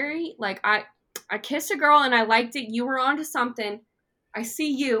 Katy Perry, like, I kissed a girl and I liked it. You were onto something. I see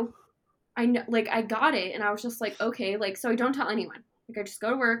you. I know, like, I got it, and I was just like, okay, like, so I don't tell anyone. Like, I just go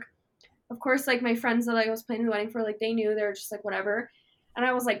to work. Of course, like, my friends that I was planning the wedding for, like, they knew. They were just like, whatever. And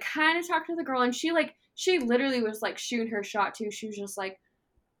I was, like, kind of talking to the girl, and she literally was, like, shooting her shot, too. She was just like,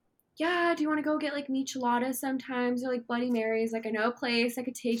 yeah, do you want to go get, like, micheladas sometimes, or, like, Bloody Marys? Like, I know a place I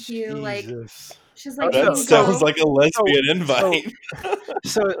could take you. Jesus. Like, she's like, that sounds like a lesbian invite.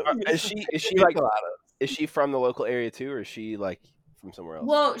 So is she from the local area, too, or is she, like, from somewhere else?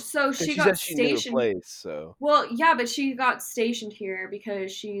 Well, so she got stationed. So. Well, yeah, but she got stationed here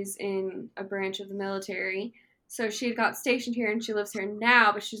because she's in a branch of the military. So she got stationed here and she lives here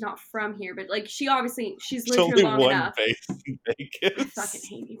now, but she's not from here. But like, she's lived here long enough. Base in Vegas. I fucking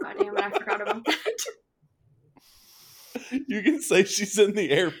hate you, goddamn it! I forgot about that. You can say she's in the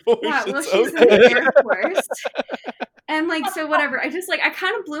Air Force. Yeah, well, she's in the Air Force. And like, so whatever. I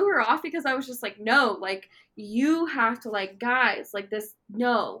kind of blew her off because I was just like, no, like, you have to, like, guys, like, this,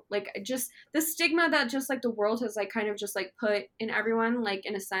 no, like, just the stigma that just like the world has like kind of just like put in everyone, like,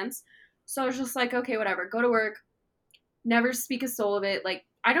 in a sense. So I was just like, okay, whatever, go to work, never speak a soul of it. Like,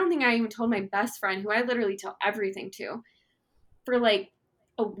 I don't think I even told my best friend, who I literally tell everything to, for like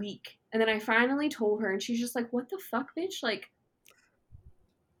a week. And then I finally told her, and she's just like, what the fuck, bitch? Like,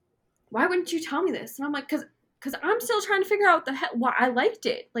 why wouldn't you tell me this? And I'm like, because I'm still trying to figure out why I liked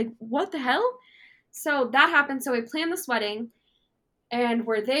it. Like, what the hell? So that happened. So we planned this wedding, and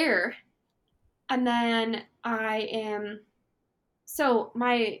we're there. And then so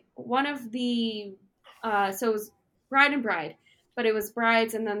it was bride and bride, but it was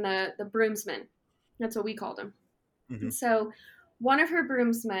brides and then the groomsmen. That's what we called them. Mm-hmm. So one of her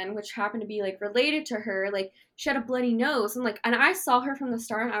groomsmen, which happened to be like related to her, like, she had a bloody nose, and I saw her from the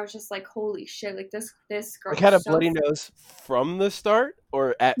start, and I was just like, holy shit, like, this girl had a bloody nose from the start,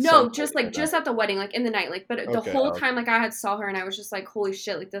 or at just at the wedding, like in the night, like, but the whole time, like, I had saw her, and I was just like, holy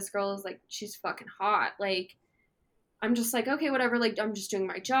shit, like, this girl is like, she's fucking hot. Like, I'm just like, okay, whatever, like, I'm just doing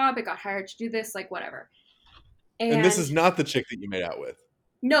my job, I got hired to do this, like, whatever. And this is not the chick that you made out with.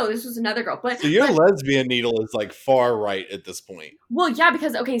 No, this was another girl. So your lesbian needle is like far right at this point. Well, yeah,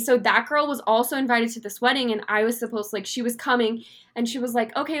 because, okay, so that girl was also invited to this wedding, and I was supposed, like, she was coming, and she was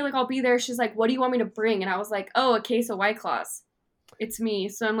like, okay, like, I'll be there. She's like, what do you want me to bring? And I was like, oh, a case of White Claws. It's me.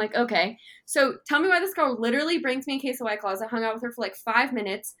 So I'm like, okay. So tell me why this girl literally brings me a case of White Claws. I hung out with her for like 5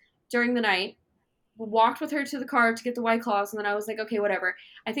 minutes during the night. walked with her to the car to get the White Claws, and then I was like, okay, whatever.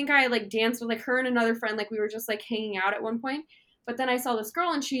 I think I like danced with like her and another friend, like we were just like hanging out at one point. But then I saw this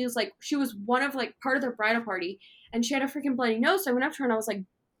girl, and she was one of like part of their bridal party, and she had a freaking bloody nose. So I went up to her and I was like,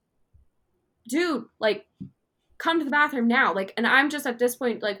 dude, like, come to the bathroom now. Like, and I'm just at this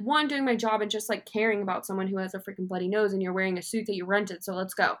point, like, one, doing my job and just like caring about someone who has a freaking bloody nose, and you're wearing a suit that you rented. So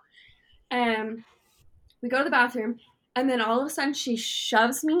let's go. And we go to the bathroom, and then all of a sudden she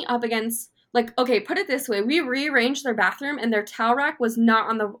shoves me up against, like, okay, put it this way. We rearranged their bathroom, and their towel rack was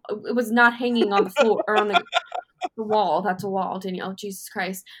not it was not hanging on the floor or on the wall. That's a wall, Danielle. Jesus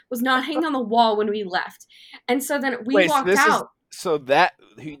Christ. Was not hanging on the wall when we left. And so then we walked out. So that,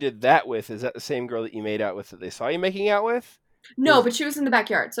 who you did that with, is that the same girl that you made out with that they saw you making out with? No, but she was in the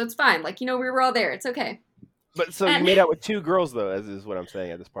backyard, so it's fine. Like, we were all there. It's okay. But so you made out with two girls, though, as is what I'm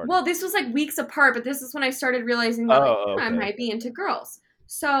saying at this party. Well, this was like weeks apart, but this is when I started realizing that I might be into girls.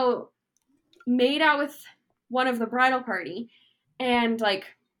 So, made out with one of the bridal party, and like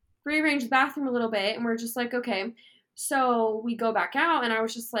rearranged the bathroom a little bit, and we're just like, okay. So we go back out, and I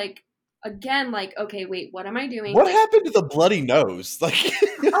was just like, again, like, okay, wait, what am I doing? What happened to the bloody nose? Like,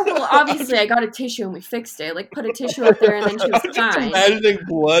 oh, well, obviously I got a tissue and we fixed it. Like, put a tissue up there, and then she was fine. Just imagining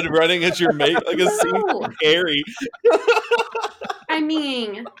blood running at your mate like a scene from Carrie. I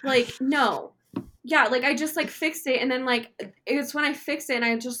mean, like, no. Yeah, like, I just, like, fixed it, and then, like, it's when I fixed it, and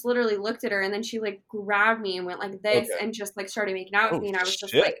I just literally looked at her, and then she, like, grabbed me and went like this, and just, like, started making out with me, and I was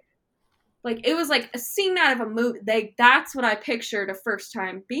just, like, it was, like, a scene out of a movie. That's what I pictured a first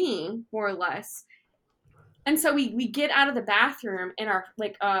time being, more or less. And so we get out of the bathroom, and our,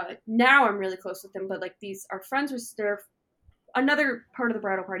 like, now I'm really close with them, but, like, our friends was there, another part of the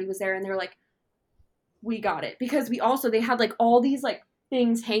bridal party was there, and they're like, we got it. Because they had, like, all these, like,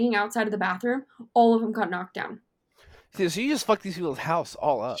 things hanging outside of the bathroom. All of them got knocked down. So you just fucked these people's house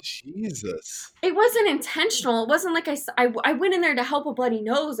all up. Jesus. It wasn't intentional. It wasn't like I went in there to help a bloody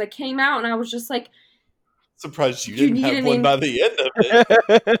nose. I came out, and I was just like, surprised you didn't have one by the end of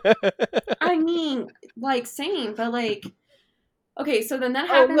it. I mean, like, same, but like, okay, so then that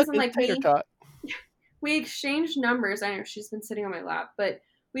happens, and like we exchanged numbers. I know she's been sitting on my lap, but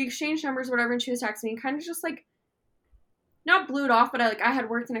we exchanged numbers, whatever, and she was texting me, and kind of just like, not blew it off, but I had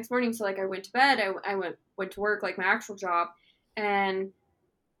work the next morning, so like I went to bed, I went to work, like my actual job, and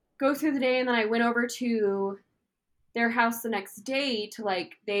go through the day, and then I went over to their house the next day to,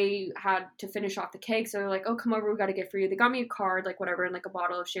 like, they had to finish off the cake, so they're like, oh, come over, we got a gift for you. They got me a card, like, whatever, and like a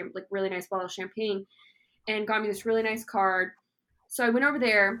bottle of like really nice bottle of champagne, and got me this really nice card. So I went over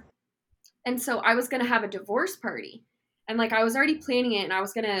there, and so I was gonna have a divorce party, and like I was already planning it, and I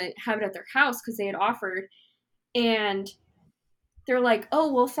was gonna have it at their house because they had offered, and they're like,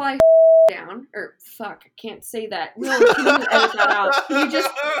 oh, we'll fly down, or fuck, I can't say that. No, can you edit that out? Can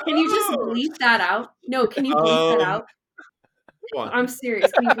you just bleep that out? No, can you bleep that out? Come on. I'm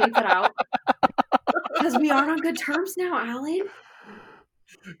serious. Can you bleep that out? Because we aren't on good terms now, Alan.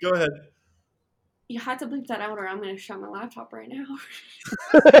 Go ahead. You had to bleep that out, or I'm going to shut my laptop right now.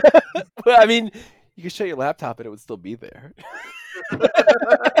 Well, I mean, you could shut your laptop and it would still be there.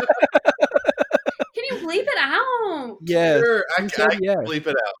 Can you bleep it out? Yeah, sure, I can bleep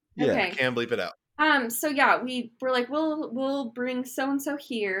it out. Yeah, okay. I can bleep it out. So yeah, we were like, we'll bring so and so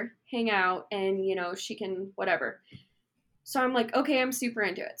here, hang out, and she can whatever. So I'm like, okay, I'm super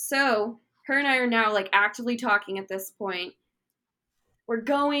into it. So her and I are now like actively talking at this point. We're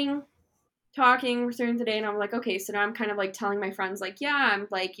talking, we're starting the day, and I'm like, okay, so now I'm kind of like telling my friends, like, yeah, I'm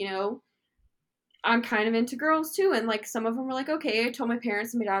like, I'm kind of into girls too, and like some of them were like, okay. I told my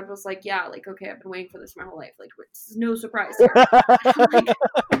parents, and my dad was like, yeah, like, okay, I've been waiting for this my whole life, like, it's no surprise here. I'm like,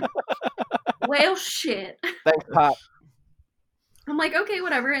 well, shit. Thanks, Pop. I'm like, okay,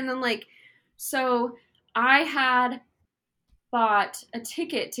 whatever. And then like, so I had bought a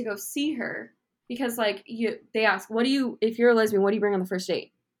ticket to go see her because like they ask, if you're a lesbian, what do you bring on the first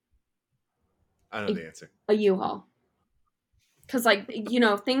date? I know the answer. A U-Haul. Because, like,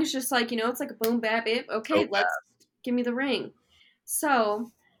 things just, like, it's like a boom, bap, bip. Okay, give me the ring. So,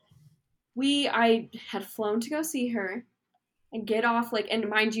 I had flown to go see her and get off, like, and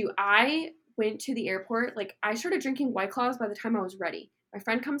mind you, I went to the airport. Like, I started drinking White Claws by the time I was ready. My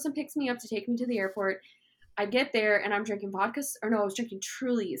friend comes and picks me up to take me to the airport. I get there, and I'm drinking vodka. I was drinking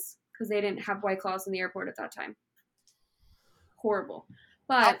Trulies because they didn't have White Claws in the airport at that time. Horrible.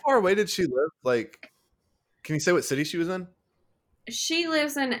 But how far away did she live? Like, can you say what city she was in? She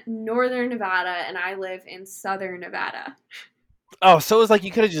lives in northern Nevada, and I live in southern Nevada. Oh, so it was like you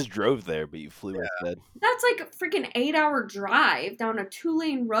could have just drove there, but you flew instead. That's like a freaking 8-hour drive down a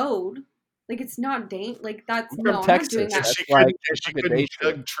 2-lane road Like, it's not date. Like, that's I'm no, from I'm Texas. not doing that. And That's she like couldn't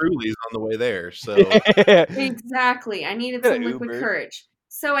chug Trulies on the way there, so Exactly. I needed Get some an liquid Uber. courage.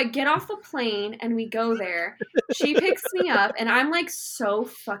 So I get off the plane and we go there. She picks me up and I'm like so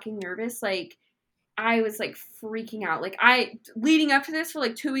fucking nervous. Like I was like freaking out. Like leading up to this for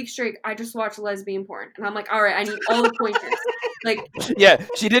like 2 weeks straight, I just watched lesbian porn. And I'm like, all right, I need all the pointers. Like, yeah,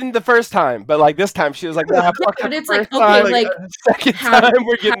 she didn't the first time, but like this time she was like, nah, fuck but it it's the like, first okay, time. like Second time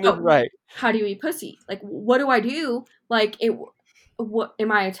we're getting this right. How do you eat pussy? Like, what do I do? Like, what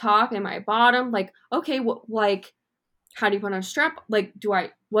am I a top? Am I a bottom? Like, okay, like, how do you put on a strap? Like,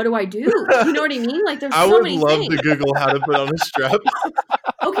 what do I do? You know what I mean? Like, there's so many things. to Google how to put on a strap.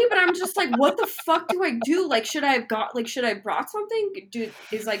 Okay, but I'm just like, what the fuck do I do? Like, should I have brought something?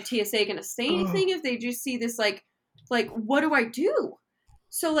 Is like TSA gonna say anything if they just see this? Like, what do I do?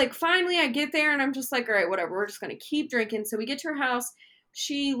 So like, finally I get there and I'm just like, all right, whatever. We're just gonna keep drinking. So we get to her house.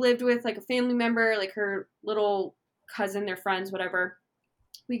 She lived with like a family member, like her little cousin, their friends, whatever.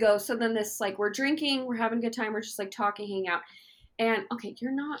 We go. So then this like, we're drinking, we're having a good time. We're just like talking, hanging out. And okay,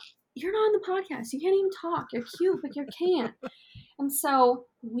 you're not on the podcast. You can't even talk. You're cute, but you can't. And so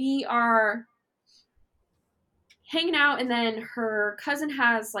we are hanging out, and then her cousin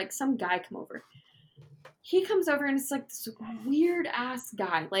has like some guy come over. He comes over and it's like this weird ass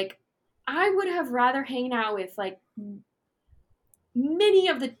guy. Like I would have rather hang out with like many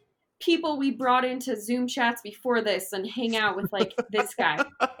of the people we brought into Zoom chats before this than hang out with like this guy.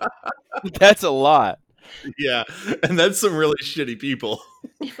 That's a lot. Yeah, and that's some really shitty people.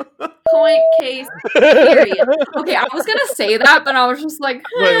 Point, case, period. Okay, I was gonna say that, but I was just like,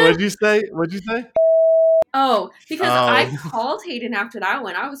 Wait, what'd you say? Oh, because I called Hayden after that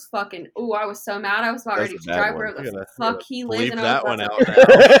one. I was I was so mad. I was about ready to drive where the fuck he lives. And that one out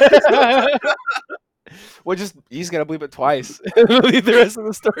now. Well, he's gonna bleep it twice. Leave the rest of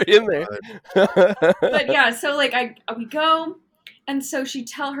the story in there. But yeah, so like we go. And so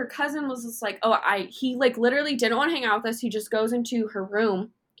her cousin was just like, he like literally didn't want to hang out with us. He just goes into her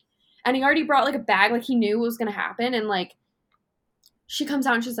room and he already brought like a bag, like he knew what was going to happen. And like, she comes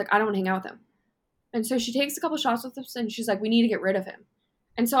out and she's like, I don't want to hang out with him. And so she takes a couple shots with us and she's like, we need to get rid of him.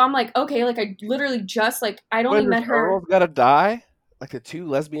 And so I'm like, okay, like I literally just like, I'd only met her. Girl's gotta die? Like the two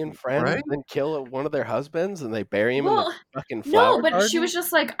lesbian friends then kill one of their husbands and they bury him in the fucking flower garden? She was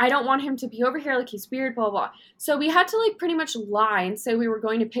just like, I don't want him to be over here, like he's weird, blah, blah, blah. So we had to like pretty much lie and say we were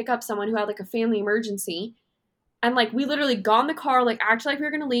going to pick up someone who had like a family emergency. And like we literally got in the car, like acted like we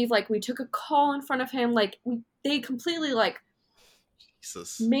were gonna leave, like we took a call in front of him, like they completely like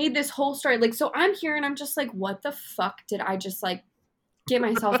made this whole story. Like, so I'm here and I'm just like, what the fuck did I just like get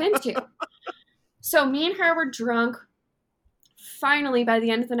myself into? So me and her were drunk. Finally, by the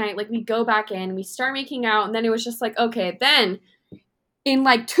end of the night, like we go back in, we start making out, and then it was just like, okay, then in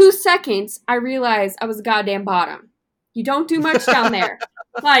like 2 seconds, I realized I was a goddamn bottom. You don't do much down there.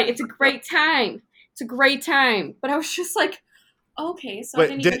 But it's a great time. It's a great time. But I was just like, okay, so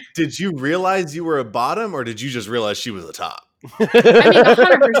wait, did you realize you were a bottom, or did you just realize she was a top? I mean,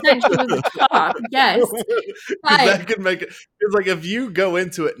 100% she was a top, yes. That could make it. It's like if you go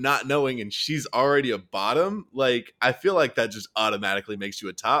into it not knowing and she's already a bottom, like I feel like that just automatically makes you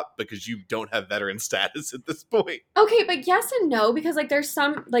a top because you don't have veteran status at this point. Okay, but yes and no, because like there's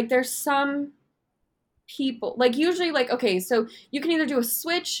some people, like usually like, okay, so you can either do a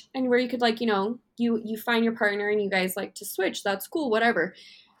switch and where you could like, you know, you find your partner and you guys like to switch, that's cool, whatever.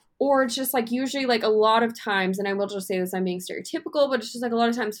 Or it's just like usually like a lot of times, and I will just say this, I'm being stereotypical, but it's just like a lot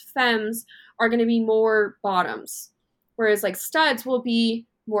of times femmes are going to be more bottoms, whereas like studs will be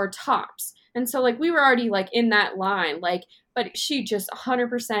more tops. And so like we were already like in that line, like, but she just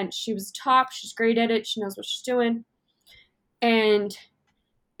 100%, she was top, she's great at it, she knows what she's doing. And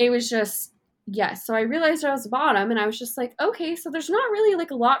it was just, yes. So I realized I was the bottom and I was just like, okay, so there's not really like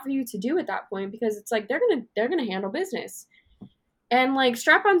a lot for you to do at that point because it's like they're going to handle business. And like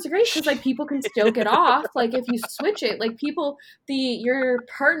strap-ons are great because like people can still get off. Like if you switch it, like your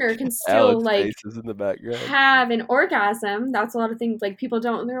partner can still like in the background. Have an orgasm. That's a lot of things like people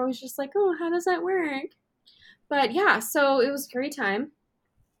don't. And they're always just like, oh, how does that work? But yeah, so it was a great time.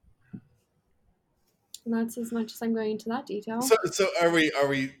 And that's as much as I'm going into that detail. So are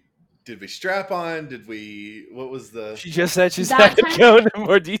we? Did we strap on? What was the? She just said she's not going to go into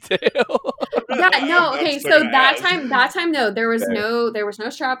more detail. Yeah, no, okay, so that time, no, there was no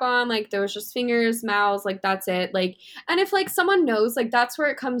strap on, like, there was just fingers, mouths, like, that's it, like, and if, like, someone knows, like, that's where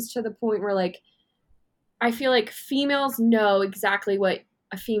it comes to the point where, like, I feel like females know exactly what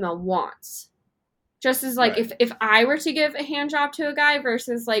a female wants, Just as like if I were to give a hand job to a guy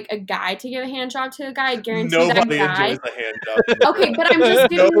versus like a guy to give a hand job to a guy, I guarantee Nobody that guy. enjoys a hand job. Okay, but I'm just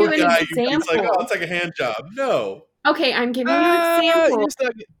giving you an example. It's like, oh, it's like a hand job. No. Okay, I'm giving you an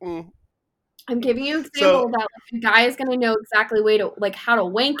example. I'm giving you an example that like, a guy is gonna know exactly how to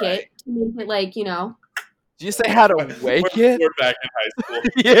wank it to make it like, you know. Did you say how to wank it? We're back in high school.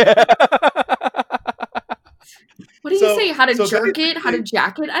 Yeah. What do you say? How to jerk it? How to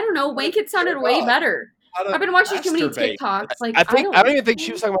jack it? I don't know. Wank it sounded way better. I've been watching too many TikToks. Like I don't even think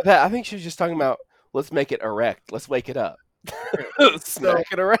she was talking about that. I think she was just talking about let's make it erect. Let's wake it up. Smack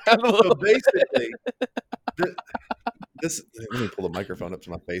it around a little. So basically, this. Let me pull the microphone up to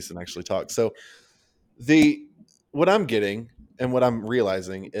my face and actually talk. So, what I'm getting and what I'm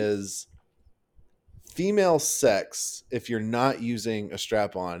realizing is female sex, if you're not using a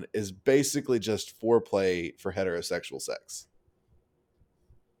strap-on, is basically just foreplay for heterosexual sex.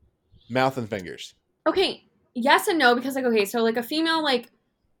 Mouth and fingers. Okay, yes and no, because like, okay, so like a female, like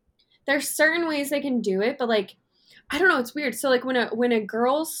there's certain ways they can do it, but like I don't know, it's weird. So like when a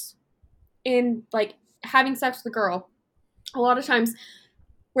girl's in like having sex with a girl, a lot of times,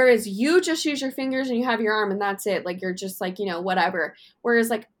 whereas you just use your fingers and you have your arm and that's it, like you're just like, you know, whatever. Whereas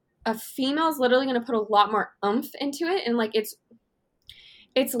like a female's literally going to put a lot more oomph into it, and like it's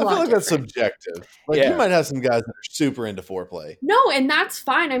a lot. I feel like that's subjective. Like you might have some guys that are super into foreplay. No, and that's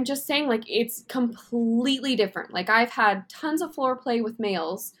fine. I'm just saying like it's completely different. Like I've had tons of foreplay with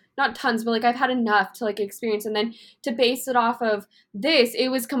males. Not tons, but like I've had enough to like experience, and then to base it off of this, it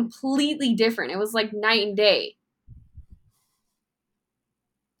was completely different. It was like night and day.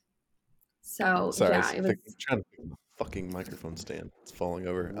 So sorry, yeah, I'm trying to pick the fucking microphone stand. It's falling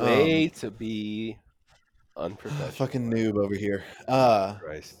over. Way to be unprofessional. Fucking noob over here.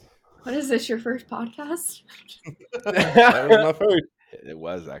 Christ. What is this? Your first podcast? That was my first. It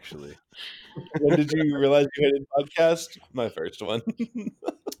was actually. When did you realize you had a podcast? My first one.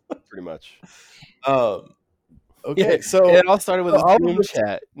 Pretty much. Okay, yeah, so it all started with a Zoom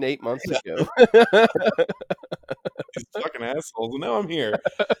chat 8 months ago. These fucking assholes. Now I'm here.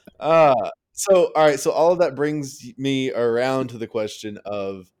 So all right, so all of that brings me around to the question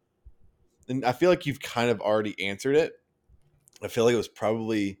of, and I feel like you've kind of already answered it. I feel like it was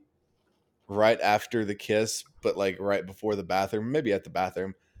probably right after the kiss, but like right before the bathroom, maybe at the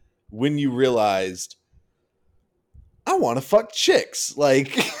bathroom, when you realized I want to fuck chicks.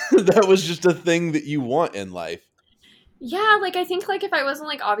 Like that was just a thing that you want in life. Yeah, like I think like if I wasn't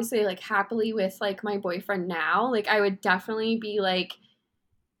like obviously like happily with like my boyfriend now, like I would definitely be like,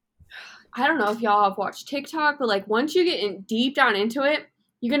 I don't know if y'all have watched TikTok, but like once you get deep down into it,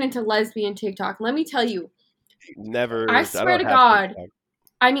 you get into lesbian TikTok. Let me tell you, I swear to God. TikTok.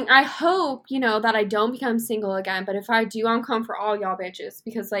 I mean, I hope, you know, that I don't become single again, but if I do, I'm coming for all y'all bitches,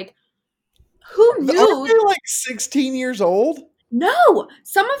 because like, who knew? Aren't they like 16 years old? No,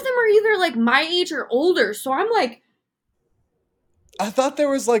 some of them are either like my age or older. So I'm like, I thought there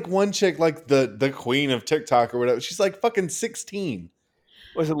was like one chick, like the queen of TikTok or whatever. She's like fucking 16.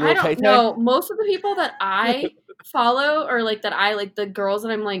 Was it I don't know. Most of the people that I follow, or like that I like, the girls that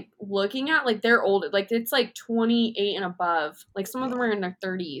I'm like looking at, like they're older. Like it's like 28 and above. Like some of them are in their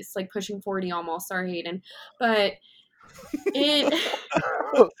 30s, like pushing 40 almost. Sorry, Hayden, but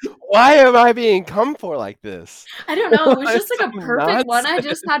why am I being come for like this? I don't know. It was just like a perfect one. I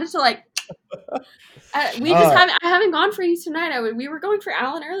just had to like. I haven't gone for you tonight. We were going for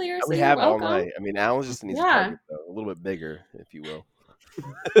Alan earlier. So we have all night. I mean, Alan just needs a target, though, a little bit bigger, if you will.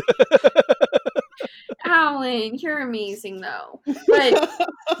 Alan, you're amazing though. But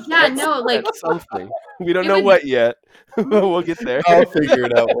yeah, no, like something. We don't know what yet. We'll get there. I'll figure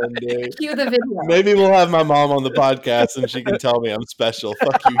it out one day. Cue the video. Maybe we'll have my mom on the podcast and she can tell me I'm special.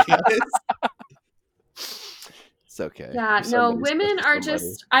 Fuck you guys. It's okay. Yeah, no, women are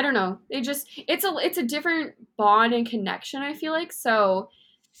just, I don't know. They just, it's a different bond and connection, I feel like. So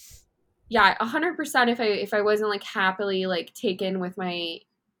yeah, 100% if I wasn't like happily like taken with my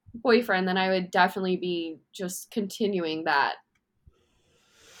boyfriend, then I would definitely be just continuing that.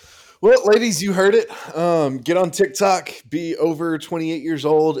 Well, ladies, you heard it. Get on TikTok, be over 28 years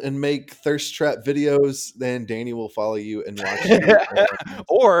old, and make thirst trap videos. Then Danny will follow you and watch you.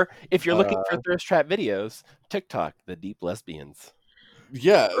 Or if you're looking for thirst trap videos, TikTok, the Deep Lesbians.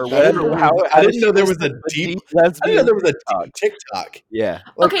 Yeah, or whatever. I didn't know there was a deep lesbian. I didn't know there was a deep TikTok. Yeah.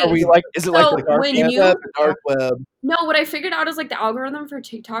 Like, okay. Is it like the dark web? No, what I figured out is like the algorithm for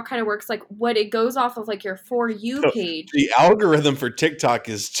TikTok kind of works like what it goes off of like your For You page. The algorithm for TikTok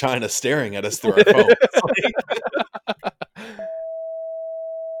is China staring at us through our phones.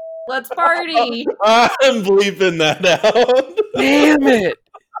 Let's party. I'm bleeping that out. Damn it.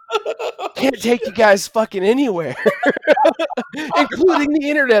 Can't take you guys fucking anywhere, including the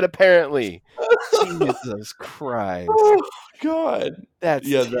internet, apparently. Jesus Christ. Oh, God. That's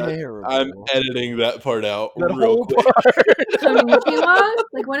that- terrible. I'm editing that part out That real whole quick. part. Konnichiwa?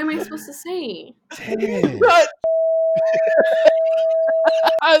 Like, what am I supposed to say? Dang. What?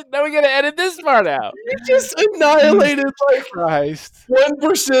 Now we gotta edit this part out. You just annihilated like Christ.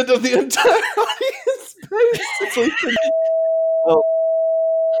 1% of the entire audience, basically.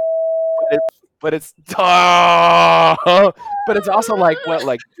 But it's but it's also like what,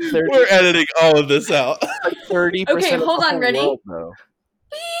 like 30, We're editing all of this out. like 30%. Okay, of hold the on, whole ready? world, though.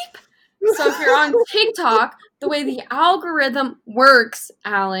 So if you're on TikTok, the way the algorithm works,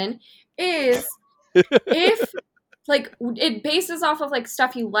 Alan, is if like it bases off of like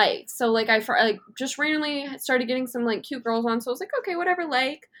stuff you like. So like I just randomly started getting some like cute girls on, so I was like, okay, whatever,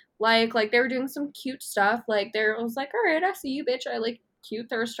 like they were doing some cute stuff. Like I was like, all right, I see you, bitch. I like cute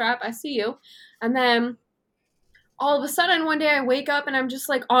thirst trap. I see you. And then all of a sudden one day I wake up and I'm just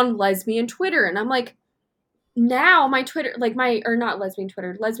like on lesbian Twitter, and I'm like, now my Twitter, like not lesbian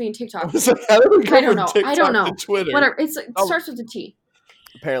Twitter, lesbian TikTok. I was like, how do we go I don't from know. TikTok I don't know. to Twitter? Whatever. It starts with a T.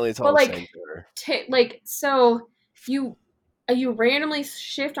 Apparently, it's all But, the like, same Twitter. So you randomly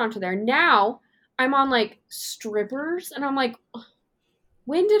shift onto there. Now I'm on like strippers, and I'm like,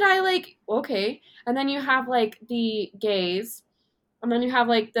 when did I like? Okay, and then you have like the gays, and then you have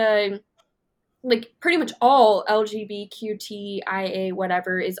like the pretty much all LGBTQIA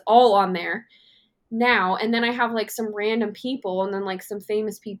whatever is all on there now, and then I have like some random people, and then like some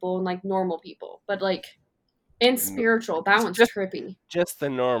famous people, and like normal people, but like. And spiritual. That one's trippy. Just the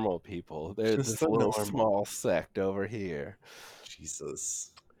normal people. There's Just this the little normal. small sect over here. Jesus.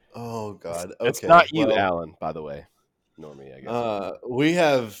 Oh, God. It's Okay, not you, well, Alan, by the way. Normie, I guess.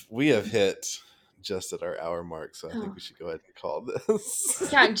 we have hit just at our hour mark, so I think we should go ahead and call this.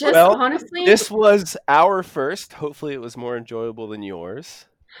 Yeah, just Well, honestly. This was our first. Hopefully, it was more enjoyable than yours.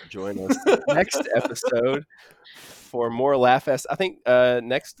 Join us next episode for more Laugh Fest. I think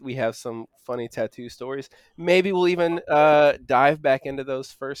next we have some funny tattoo stories. Maybe we'll even dive back into those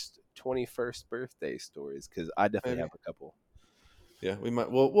first 21st birthday stories, because I definitely have a couple. Yeah, we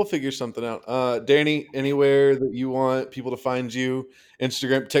might. We'll figure something out. Danny, anywhere that you want people to find you,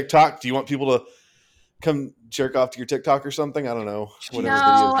 Instagram, TikTok. Do you want people to come jerk off to your TikTok or something? I don't know.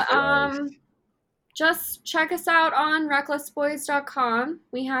 Just check us out on recklessboys.com.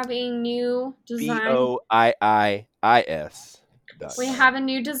 We have a new design. BOIIIS. We have a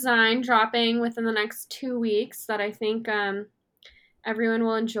new design dropping within the next 2 weeks that I think everyone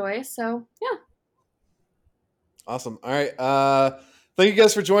will enjoy. So, yeah. Awesome. All right. Thank you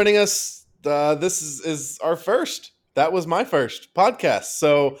guys for joining us. This is our first. That was my first podcast.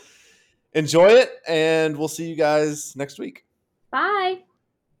 So enjoy it, and we'll see you guys next week. Bye.